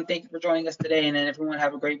week, everyone. Thank you for joining us today, and then everyone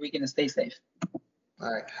have a great weekend and stay safe.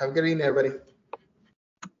 All right. Have a good evening, everybody.